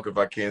can't talk if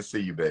I can't see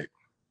you, babe.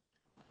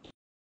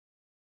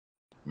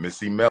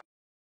 Missy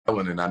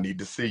Melanin, I need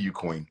to see you,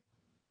 Queen.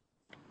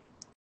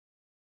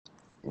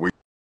 Where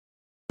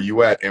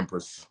you at,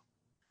 Empress?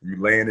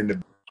 You laying in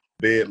the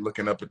bed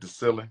looking up at the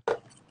ceiling?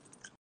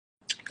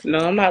 No,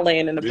 I'm not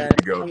laying in the There bed.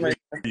 you go. I'm There right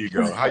here. you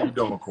go. How you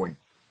doing, Queen?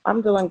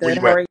 I'm doing Where good.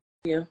 you How at are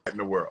you? in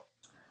the world?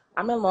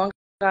 I'm in Long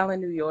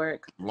Island, New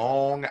York.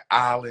 Long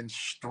Island,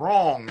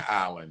 Strong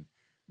Island,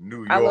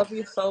 New I York. love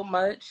you so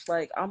much.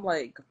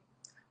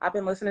 I've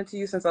been listening to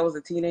you since I was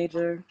a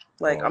teenager.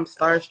 Like, Oh, I'm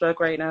starstruck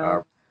right I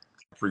now.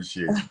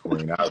 appreciate you,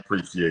 Queen. I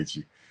appreciate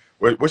you.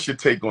 What's your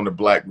take on the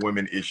black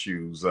women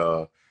issues?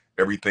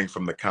 Everything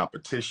from the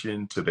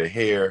competition to the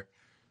hair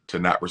to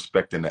not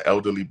respecting the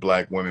elderly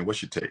black women.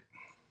 What's your take?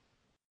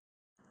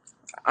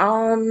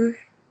 Um,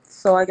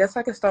 so I guess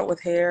I could start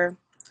with hair.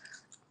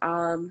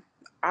 Um,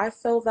 I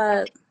feel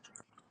that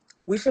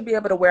we should be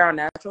able to wear our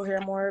natural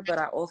hair more, but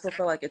I also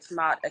feel like it's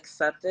not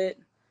accepted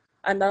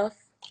enough.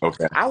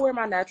 Okay. I wear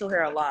my natural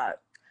hair a lot,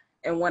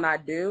 and when I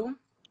do,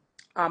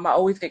 I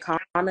always get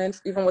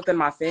comments, even within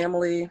my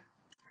family,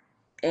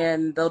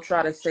 and they'll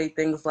try to say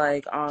things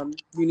like,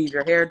 "You need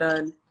your hair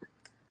done."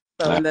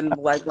 So, and then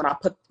like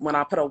when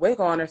I put a wig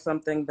on or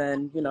something,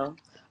 then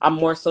I'm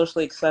more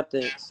socially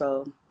accepted.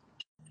 So,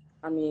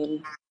 I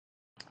mean,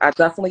 I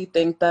definitely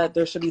think that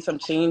there should be some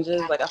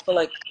changes. Like, I feel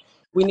like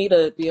we need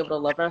to be able to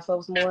love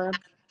ourselves more.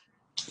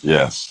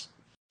 Yes.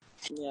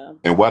 Yeah.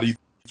 And why do you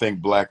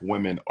think black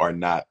women are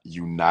not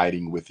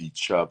uniting with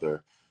each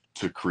other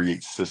to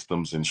create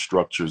systems and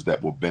structures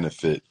that will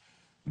benefit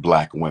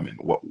Black women?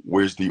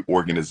 Where's the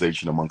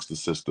organization amongst the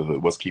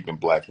sisterhood? What's keeping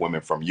Black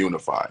women from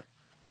unifying?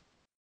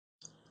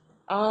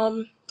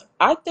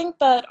 I think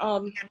that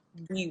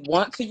we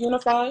want to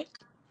unify.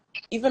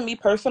 Even me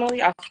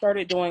personally, I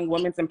started doing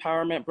women's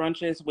empowerment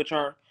brunches, which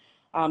are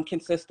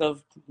consist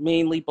of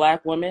mainly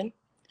Black women,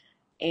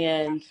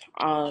 and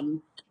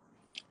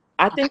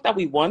I think that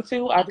we want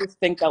to. I just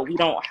think that we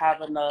don't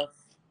have enough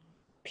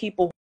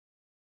people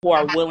who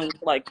are willing to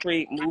like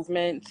create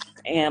movements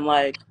and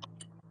like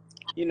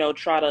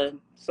try to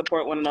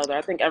support one another.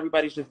 I think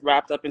everybody's just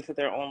wrapped up into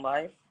their own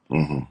life.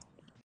 Mm-hmm.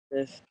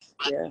 This,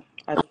 yeah,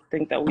 I just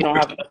think that we don't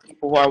have enough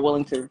people who are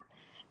willing to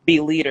be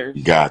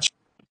leaders. Got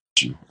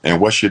you. And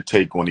what's your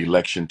take on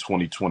election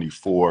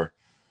 2024?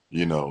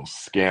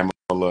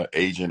 Scamala,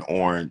 Agent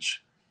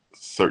Orange,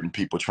 certain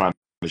people trying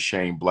to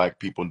shame Black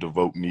people into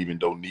voting, even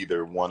though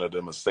neither one of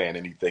them is saying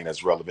anything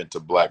that's relevant to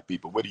Black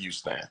people. Where do you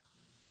stand?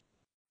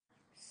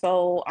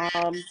 So,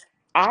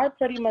 I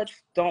pretty much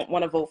don't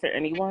want to vote for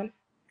anyone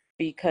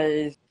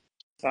because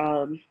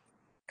um,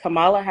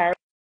 Kamala Harris,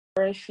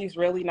 she's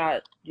really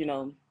not,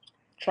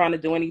 trying to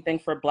do anything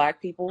for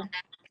Black people,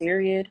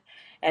 period.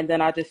 And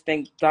then I just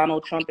think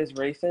Donald Trump is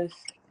racist.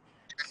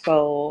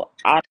 So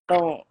I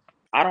don't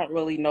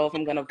really know if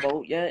I'm gonna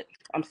vote yet.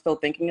 I'm still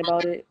thinking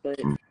about it, but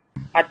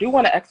I do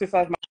want to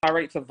exercise my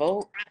right to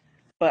vote,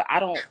 but I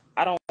don't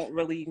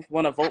really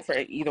want to vote for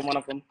either one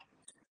of them.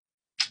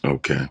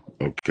 Okay.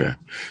 Okay.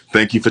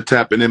 Thank you for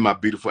tapping in, my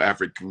beautiful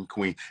African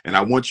queen. And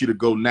I want you to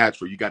go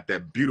natural. You got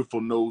that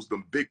beautiful nose,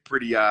 them big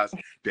pretty eyes,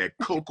 that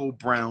cocoa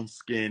brown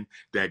skin,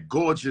 that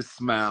gorgeous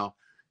smile.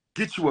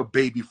 Get you a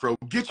baby fro,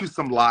 get you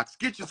some locks,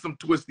 get you some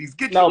twisties,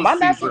 get No, you a my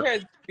natural Caesar. hair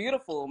is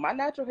beautiful. My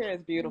natural hair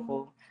is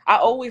beautiful. I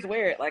always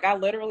wear it. Like I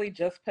literally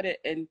just put it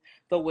in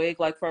the wig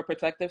like for a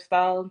protective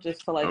style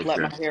just to like let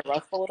Okay. my hair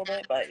rust a little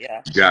bit, but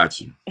yeah.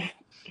 Got you.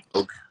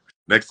 Okay.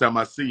 Next time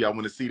I see you, I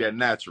want to see that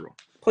natural.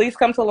 Please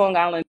come to Long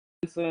Island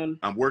soon.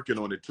 I'm working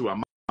on it too.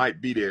 I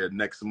might be there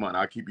next month.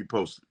 I'll keep you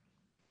posted.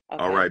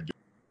 Okay. All right,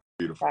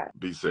 beautiful. Bye.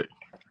 Be safe.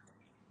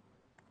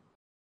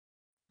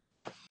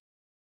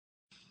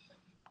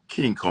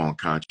 King Kong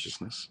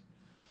consciousness.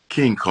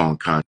 King Kong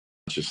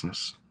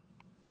consciousness.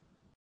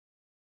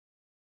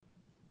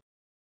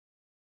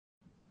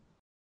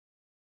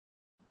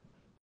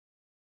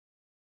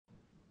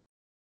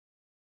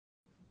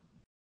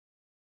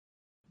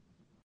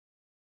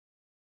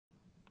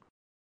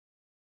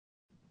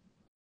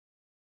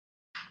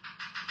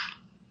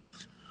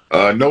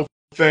 No,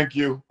 thank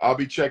you. I'll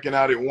be checking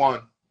out at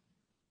 1.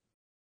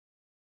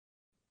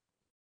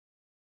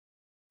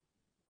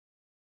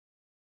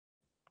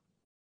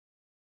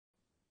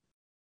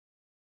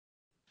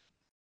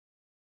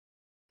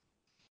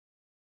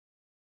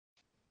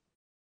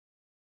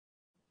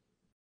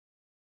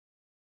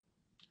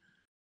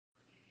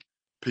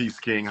 Peace,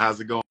 King. How's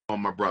it going,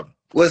 my brother?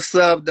 What's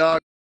up,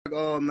 dog?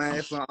 Oh, man,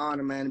 it's an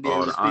honor, man, to be able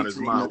Oh, to the speak honor's to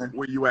you, mine. man.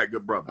 Where you at,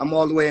 good brother? I'm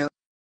all the way in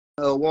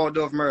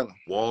Waldorf, Maryland.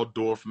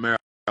 Waldorf, Maryland.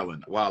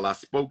 Wow, I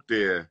spoke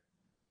there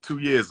 2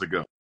 years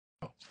ago.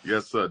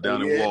 Yes, sir,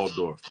 down in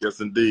Waldorf. Yes,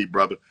 indeed,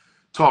 brother.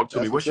 Talk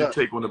to me. What's your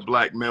take on the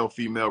Black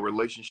male-female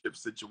relationship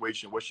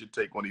situation? What's your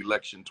take on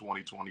election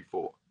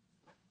 2024?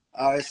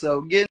 All right,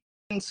 so getting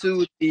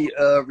into the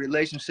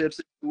relationship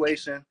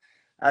situation,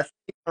 I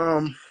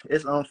think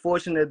it's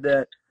unfortunate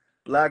that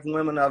Black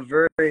women are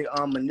very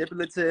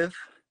manipulative.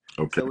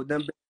 Okay. So with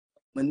them being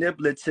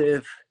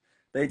manipulative,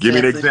 they Give me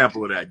an tend to.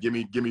 example of that. Give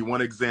me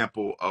one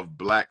example of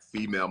Black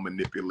female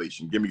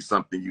manipulation. Give me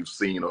something you've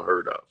seen or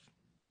heard of.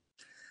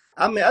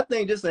 I mean, I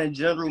think just in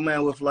general,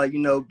 man, with like,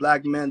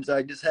 Black men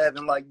like just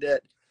having like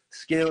that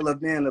skill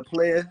of being a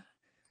player.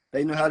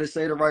 They know how to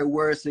say the right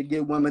words to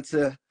get women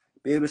to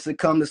be able to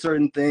succumb to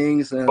certain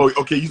things. And Oh,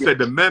 okay. You said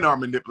the men are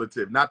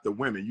manipulative, not the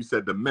women. You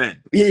said the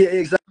men. yeah,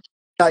 exactly.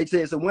 Like I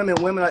said, so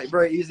women are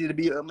very easy to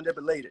be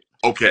manipulated.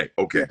 Okay.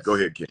 Yes. Go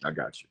ahead, King. I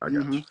got you.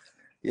 You.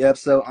 Yep.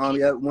 So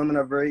yeah, women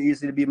are very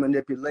easy to be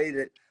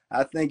manipulated.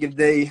 I think if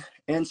they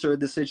enter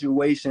the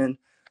situation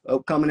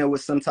of coming in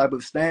with some type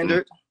of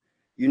standard,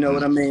 you know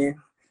what I mean,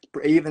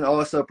 even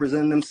also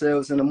presenting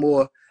themselves in a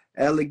more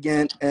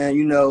elegant and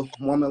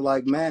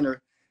woman-like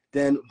manner,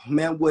 then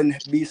men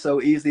wouldn't be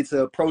so easy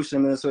to approach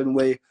them in a certain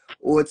way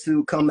or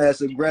to come as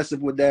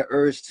aggressive with that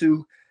urge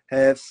to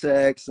have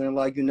sex and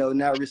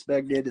not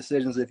respect their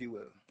decisions, if you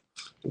will.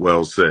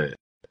 Well said.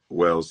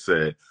 Well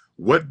said.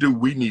 What do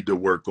we need to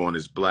work on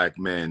as Black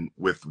men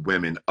with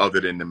women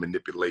other than the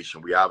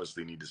manipulation? We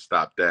obviously need to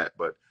stop that,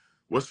 but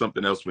what's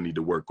something else we need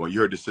to work on? You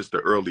heard the sister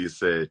earlier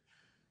said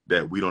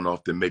that we don't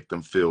often make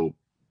them feel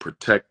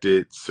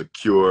protected,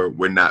 secure.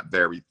 We're not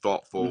very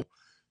thoughtful.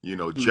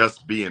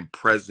 Just being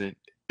present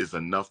is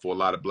enough for a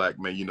lot of Black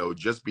men.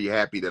 Just be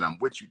happy that I'm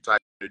with you type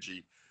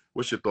energy.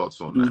 What's your thoughts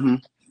on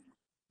that?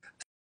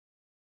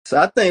 So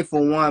I think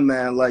for one,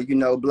 man,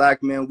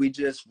 Black men, we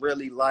just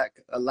really lack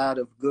a lot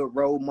of good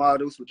role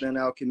models within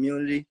our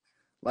community.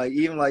 Like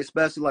even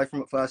especially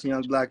for us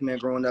young Black men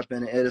growing up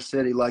in the inner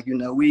city,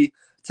 we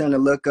tend to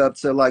look up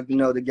to, like,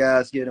 the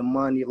guys getting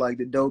money, like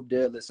the dope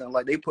dealers, and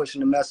like they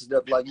pushing the message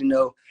up, like,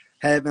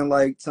 having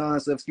like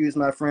tons of, excuse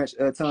my French,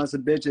 tons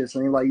of bitches,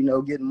 and like,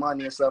 getting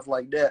money and stuff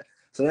like that.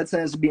 So that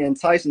tends to be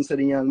enticing to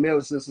the young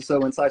male. Since it's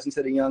so enticing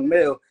to the young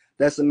male,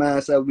 that's the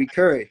mindset we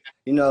carry.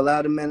 A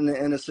lot of men in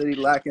the inner city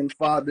lacking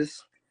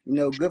fathers,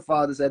 good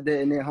fathers at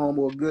in their home,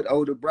 or good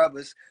older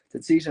brothers to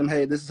teach them,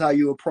 hey, this is how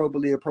you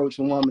appropriately approach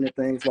a woman and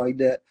things like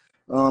that.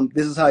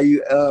 This is how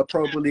you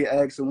appropriately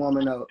ask a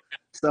woman out.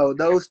 So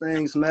those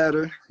things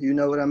matter, you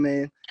know what I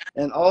mean?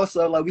 And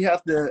also, like, we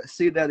have to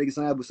see that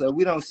example. So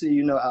we don't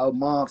see, our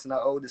moms and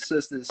our older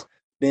sisters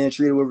being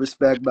treated with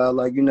respect by,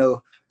 like,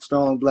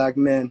 strong black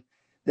men.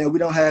 Then we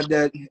don't have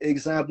that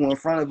example in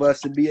front of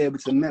us to be able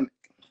to mimic.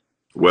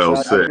 So Well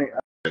I said. think,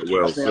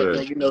 Well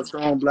said.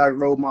 strong black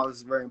role models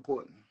is very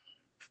important.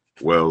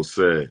 Well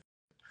said.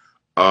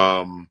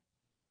 Um,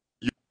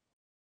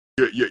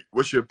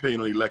 what's your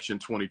opinion on election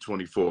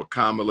 2024?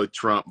 Kamala,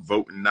 Trump,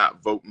 voting,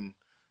 not voting.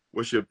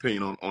 What's your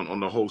opinion on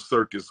the whole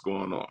circus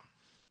going on?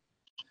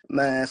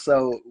 Man,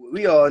 so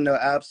we all know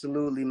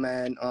absolutely,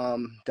 man,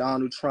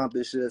 Donald Trump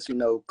is just,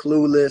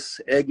 clueless,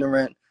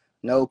 ignorant,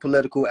 no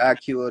political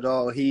IQ at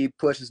all. He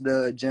pushes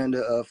the agenda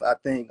of, I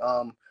think,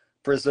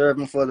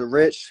 preserving for the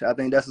rich. I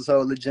think that's his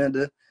whole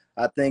agenda.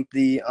 I think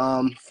the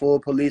full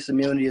police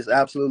immunity is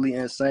absolutely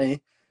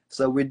insane.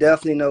 So we're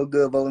definitely no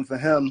good voting for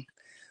him.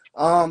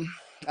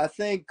 I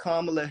think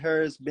Kamala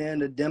Harris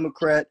being a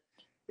Democrat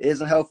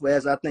isn't helpful,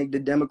 as I think the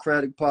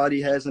Democratic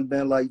Party hasn't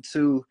been like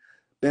too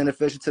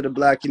beneficial to the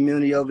black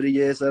community over the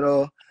years at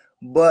all.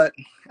 But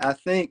I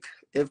think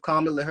if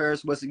Kamala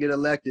Harris was to get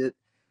elected,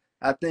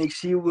 I think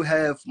she would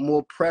have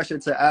more pressure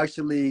to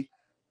actually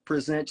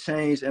present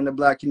change in the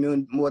black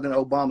community more than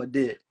Obama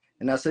did.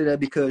 And I say that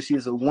because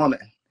she's a woman,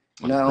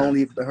 not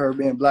only for her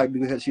being black,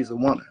 because she's a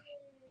woman.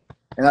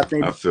 And I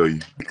think I feel you.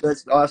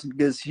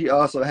 because she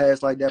also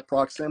has like that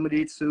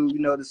proximity to,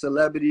 the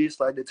celebrities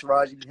like the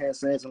Taraji P.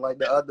 Hensons and like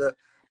the other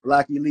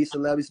black elite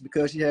celebrities,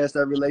 because she has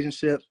that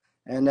relationship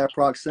and that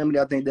proximity.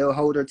 I think they'll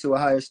hold her to a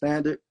higher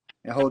standard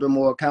and hold her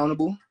more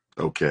accountable.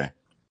 Okay.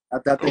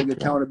 I think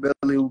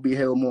accountability will be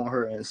held more on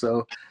her. And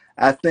so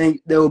I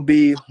think there will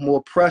be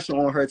more pressure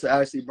on her to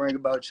actually bring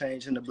about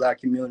change in the black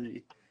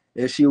community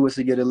if she was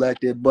to get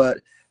elected. But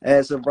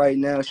as of right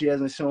now, she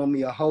hasn't shown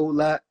me a whole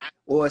lot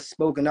or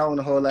spoken out on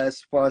a whole lot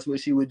as far as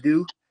what she would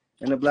do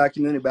in the black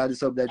community. But I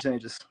just hope that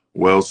changes.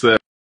 Well said,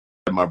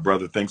 my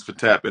brother. Thanks for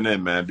tapping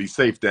in, man. Be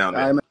safe down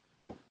All there.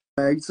 right,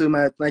 man. You too,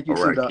 man. Thank you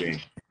All too, right, Doc.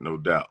 King. No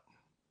doubt.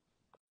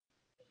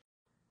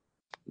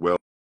 Well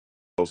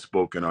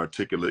spoken,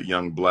 articulate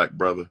young black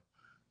brother.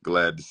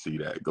 Glad to see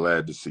that.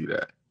 Glad to see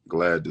that.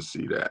 Glad to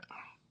see that.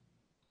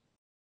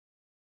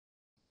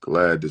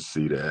 Glad to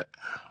see that.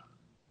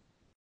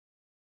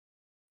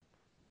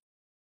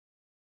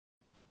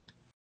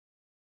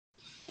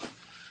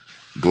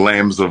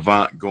 Glam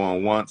Savant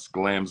going once,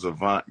 Glam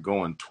Savant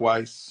going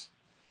twice.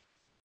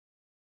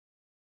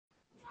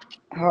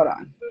 Hold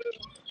on.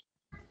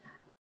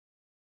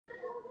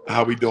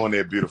 How we doing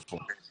there, beautiful?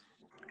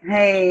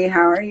 Hey,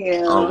 how are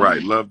you? All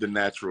right. Love the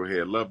natural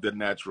hair. Love the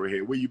natural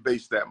hair. Where you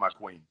based at, my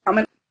queen? I'm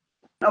in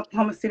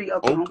Oklahoma City,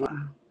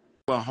 Oklahoma.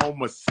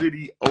 Oklahoma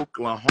City,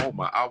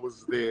 Oklahoma. I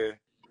was there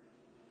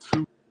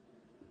 2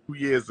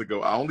 years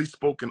ago. I only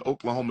spoke in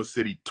Oklahoma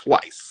City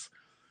twice.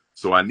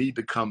 So I need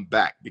to come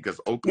back because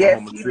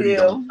Oklahoma Yes, City you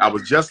do. I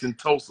was just in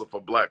Tulsa for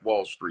Black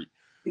Wall Street,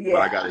 Yeah.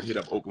 but I got to hit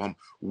up Oklahoma.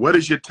 What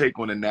is your take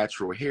on the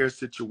natural hair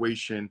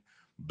situation,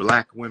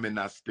 black women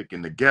not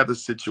sticking together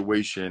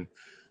situation,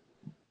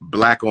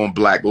 black on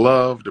black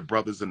love, the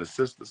brothers and the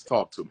sisters?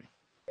 Talk to me.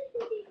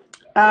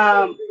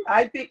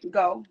 I think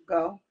go.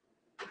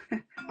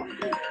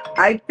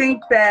 I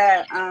think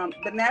that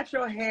the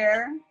natural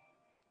hair,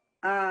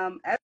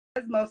 as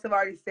most have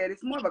already said,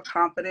 it's more of a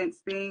confidence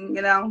thing.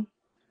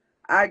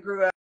 I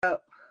grew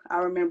up, I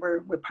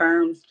remember, with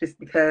perms just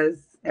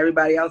because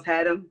everybody else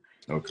had them.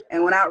 Okay.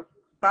 And when I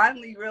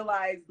finally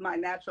realized my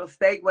natural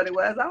state, what it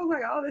was, I was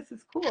like, oh, this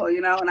is cool,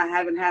 and I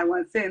haven't had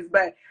one since.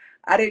 But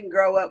I didn't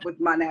grow up with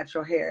my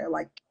natural hair.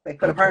 Like, they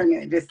put a perm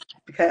in it just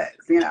because,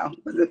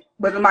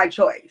 wasn't my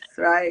choice,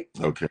 right?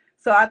 Okay.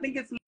 So I think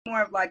it's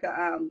more of like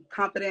a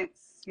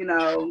confidence,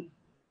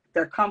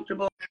 they're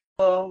comfortable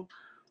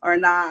or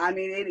not. I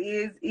mean, it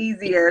is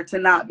easier to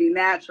not be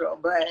natural,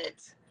 but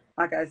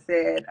like I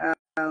said, I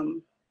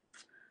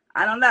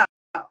don't know.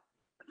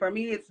 For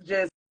me, it's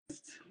just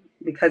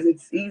because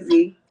it's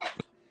easy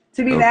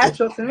to be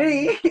natural to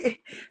me.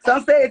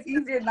 Some say it's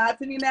easier not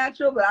to be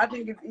natural, but I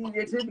think it's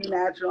easier to be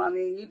natural. I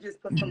mean, you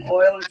just put some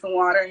oil and some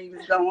water and you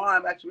just go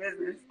on about your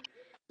business.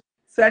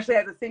 Especially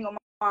as a single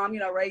mom,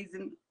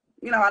 raising,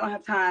 I don't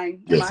have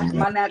time. And Yes,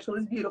 my natural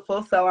is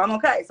beautiful, so I'm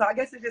okay. So I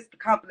guess it's just a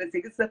confidence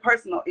thing. It's a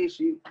personal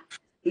issue,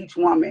 each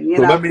woman,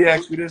 So let me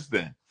ask you this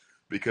then,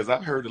 because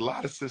I've heard a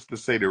lot of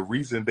sisters say the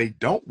reason they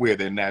don't wear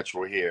their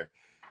natural hair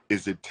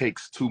is it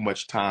takes too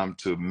much time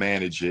to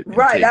manage it and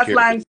right, take that's care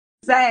what of I'm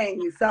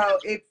saying. So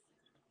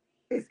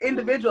it's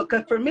individual,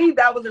 because for me,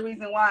 that was the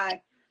reason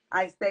why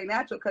I stay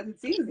natural, because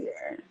it's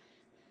easier.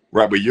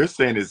 Right, but you're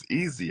saying it's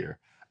easier.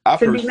 I've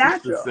to heard be sisters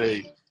natural.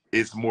 say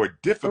it's more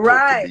difficult to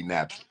Right. be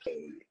natural.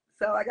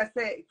 So like I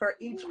said, for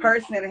each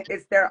person,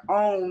 it's their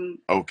own,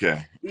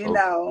 Okay. you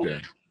know,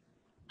 Okay.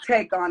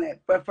 take on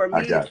it. But for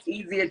I me, got it's it.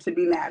 easier to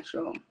be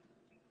natural.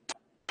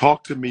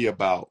 Talk to me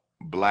about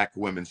Black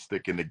women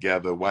sticking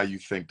together. Why you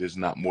think there's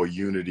not more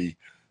unity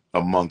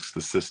amongst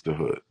the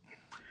sisterhood?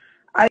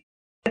 I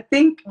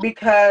think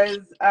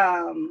because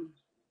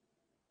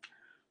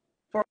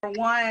for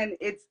one,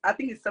 I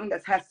think it's something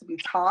that has to be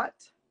taught,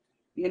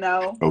 you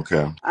know.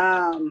 Okay.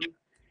 Um,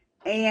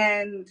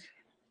 and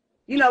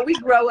we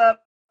grow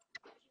up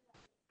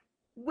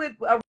with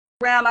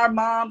around our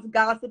moms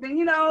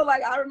gossiping,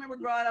 like I remember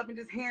growing up and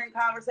just hearing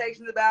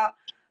conversations about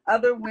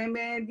other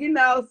women,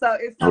 so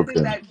it's something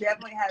Okay. that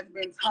definitely has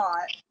been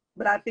taught.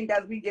 But I think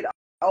as we get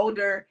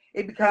older,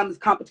 it becomes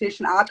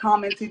competition. I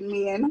commented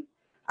men.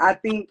 I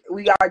think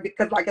we are,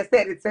 because like I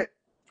said, it's a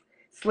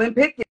slim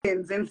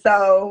pickings. And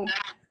so,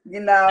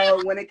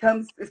 when it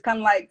comes, it's kind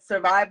of like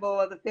survival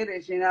of the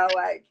fittest,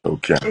 like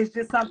Okay. it's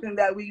just something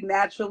that we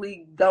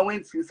naturally go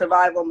into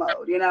survival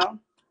mode.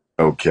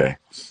 Okay.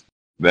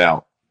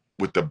 Now,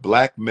 with the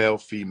Black male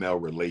female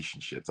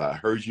relationships, I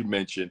heard you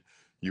mention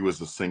you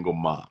as a single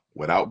mom.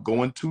 Without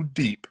going too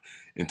deep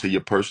into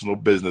your personal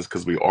business,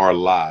 because we are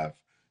live,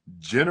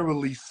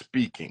 generally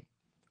speaking,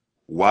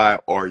 why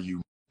are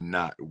you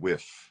not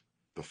with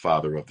the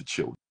father of the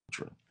children?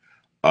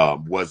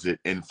 Was it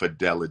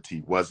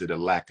infidelity? Was it a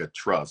lack of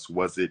trust?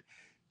 Was it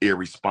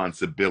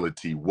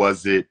irresponsibility?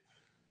 Was it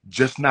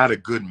just not a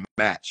good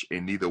match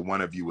and neither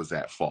one of you was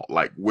at fault?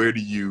 Like,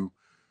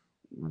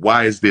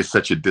 why is there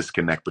such a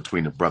disconnect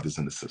between the brothers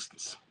and the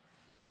sisters?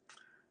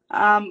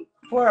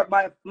 For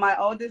my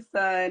oldest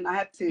son, I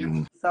have two.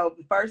 Mhm. So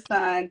the first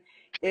son,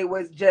 it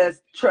was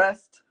just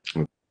trust.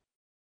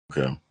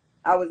 Okay.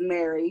 I was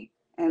married,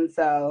 and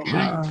so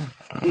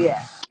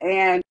yeah.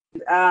 And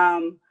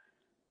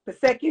the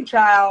second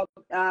child,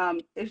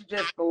 it's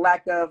just the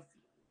lack of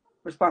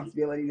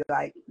responsibility.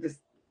 Like, just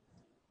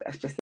that's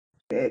just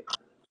it. There's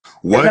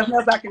What? nothing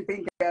else I can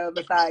think of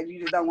besides you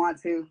just don't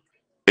want to.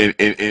 And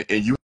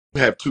you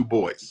have two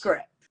boys.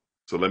 Correct.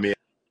 So let me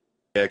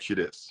ask you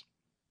this.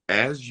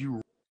 As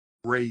you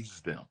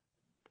raise them,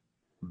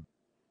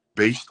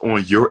 based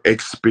on your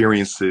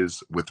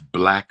experiences with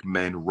Black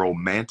men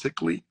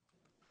romantically,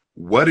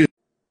 what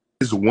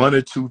is one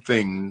or two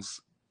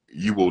things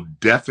you will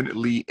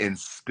definitely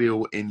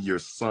instill in your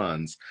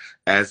sons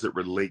as it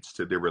relates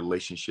to their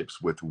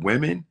relationships with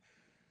women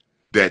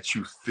that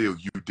you feel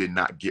you did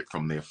not get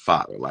from their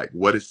father? Like,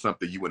 what is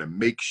something you want to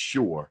make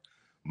sure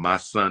my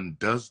son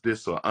does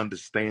this or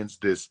understands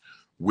this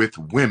with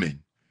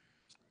women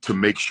to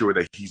make sure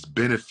that he's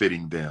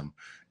benefiting them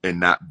and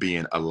not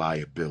being a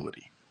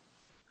liability?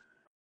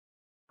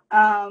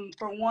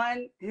 For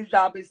one, his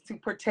job is to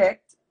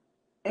protect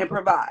and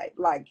provide.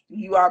 Like,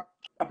 you are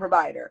a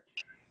provider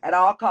at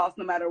all costs,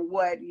 no matter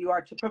what. You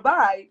are to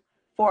provide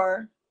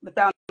for the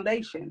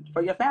foundation,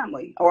 for your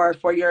family, or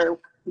for your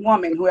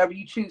woman, whoever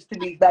you choose to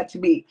be that to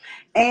be.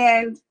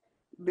 And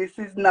this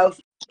is no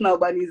snow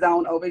bunny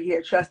zone over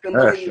here. Trust and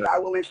believe. I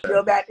will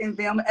instill that in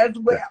them as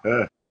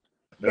well.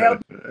 They'll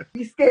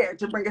be scared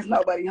to bring a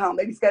snow bunny home.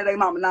 They be scared of their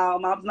mama. No,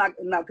 mom's not.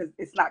 No, because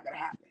it's not gonna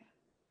happen.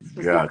 It's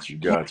just not. Got you,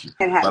 got you.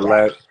 Can't My have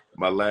that.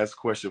 last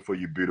question for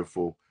you,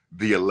 beautiful.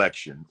 The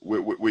election.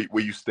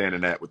 Where you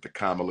standing at with the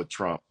Kamala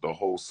Trump, the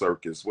whole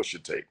circus? What's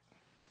your take?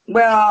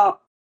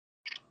 Well,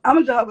 I'm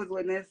a Jehovah's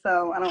Witness,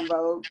 so I don't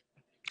vote.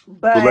 So let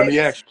But me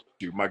ask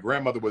you. My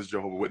grandmother was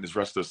Jehovah's Witness,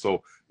 Rester.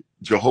 So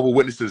Jehovah's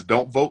Witnesses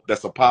don't vote.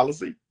 That's a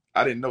policy.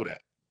 I didn't know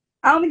that.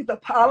 I don't think it's a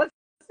policy,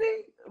 I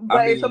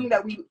but it's something mean,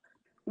 that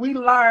we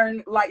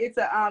learn. Like, it's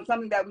a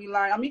something that we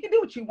learn. I mean, you can do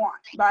what you want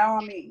by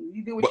all means.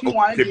 You do what but you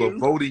want to okay, but do.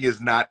 voting is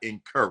not It's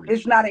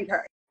encouraged. not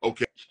encouraged,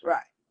 Okay,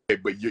 right?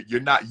 but you're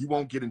not. You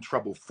won't get in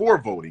trouble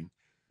for voting.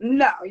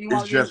 No, you It's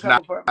won't get in just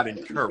trouble for not voting.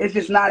 It's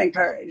just encouraged. not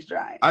encouraged,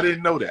 right? I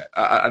didn't know that.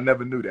 I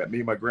never knew that. Me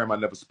and my grandma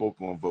never spoke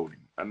on voting.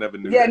 I never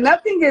knew Yeah, that.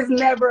 nothing is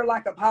never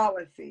like a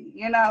policy.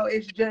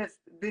 It's just,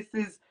 this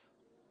is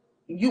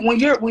you, when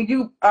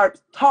you are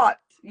taught,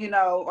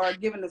 or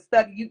given a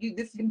study, you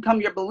this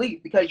become your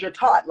belief because you're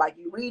taught. Like,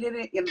 you read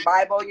it in the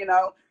Bible,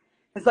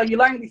 and so you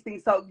learn these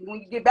things. So when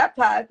you get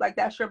baptized, like,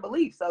 that's your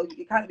belief. So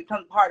it kind of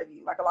becomes part of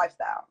you, like a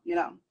lifestyle.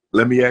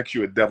 Let me ask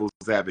you a devil's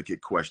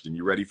advocate question.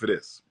 You ready for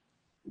this?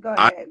 Go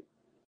I, ahead.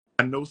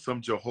 I know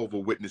some Jehovah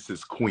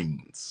Witnesses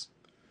queens.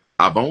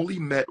 I've only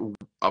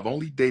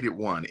dated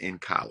one in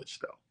college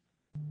though.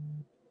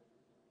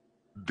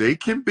 They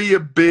can be a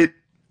bit,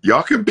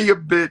 y'all can be a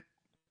bit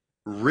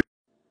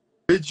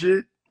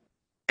rigid,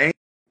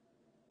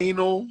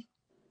 anal,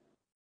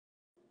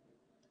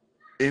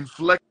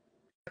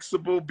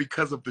 inflexible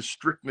because of the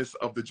strictness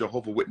of the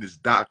Jehovah Witness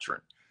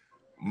doctrine.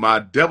 My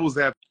devil's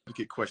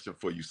advocate question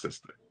for you,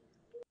 sister.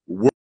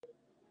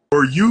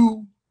 Were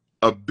you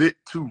a bit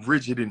too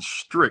rigid and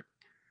strict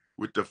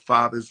with the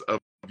fathers of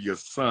your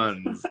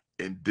sons,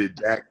 and did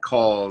that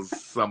cause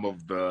some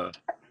of the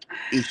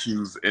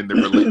issues in the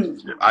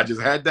relationship? I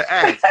just had to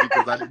ask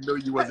because I didn't know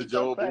you was a That's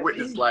so Jehovah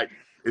Witness. funny. Like,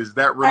 Is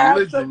that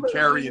religion Absolutely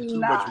carrying too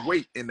much not.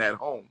 weight in that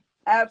home?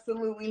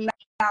 Absolutely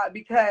not.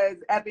 Because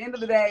at the end of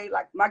the day,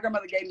 like my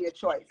grandmother gave me a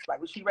choice. Like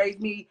when she raised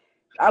me,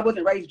 I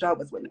wasn't raised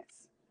Jehovah's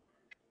Witness.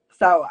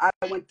 So I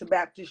went to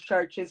Baptist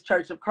churches,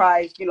 Church of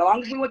Christ. You know, as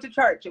long as we went to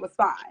church, it was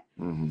fine.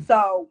 Mm-hmm.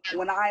 So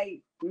when I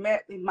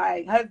met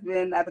my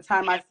husband at the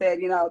time, I said,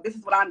 you know, this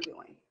is what I'm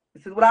doing.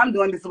 This is what I'm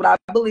doing. This is what I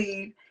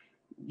believe.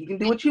 You can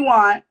do what you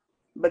want,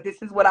 but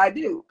this is what I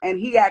do. And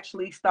he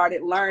actually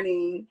started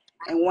learning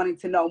and wanting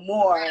to know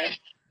more.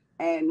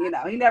 And, you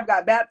know, he never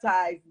got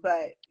baptized,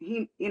 but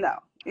he, you know,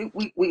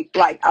 we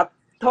like, I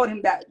told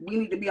him that we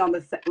need to be on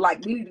the,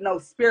 like, we need to know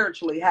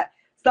spiritually.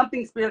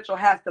 Something spiritual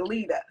has to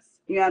lead us.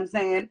 You know what I'm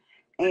saying?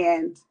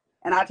 And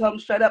I told him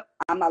straight up,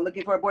 I'm not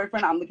looking for a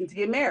boyfriend. I'm looking to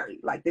get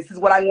married. Like, this is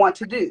what I want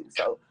to do.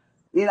 So,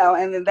 you know,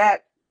 and then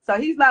that, so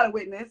he's not a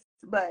witness,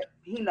 but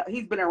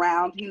he's been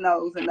around. He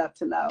knows enough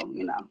to know,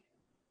 you know.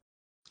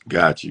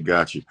 Got you.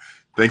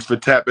 Thanks for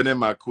tapping in,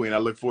 my queen. I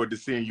look forward to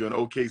seeing you in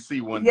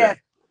OKC one Yes,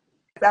 day.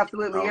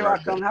 absolutely. All You're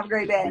right, welcome. baby. Have a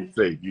great Be day.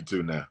 safe. You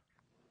too now.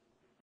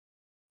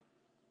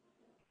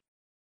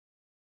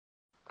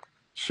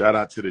 Shout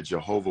out to the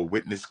Jehovah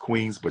Witness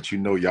queens, but you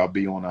know y'all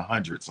be on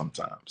 100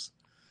 sometimes.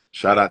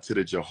 Shout out to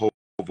the Jehovah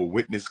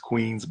Witness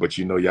queens, but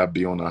you know y'all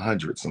be on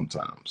 100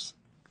 sometimes.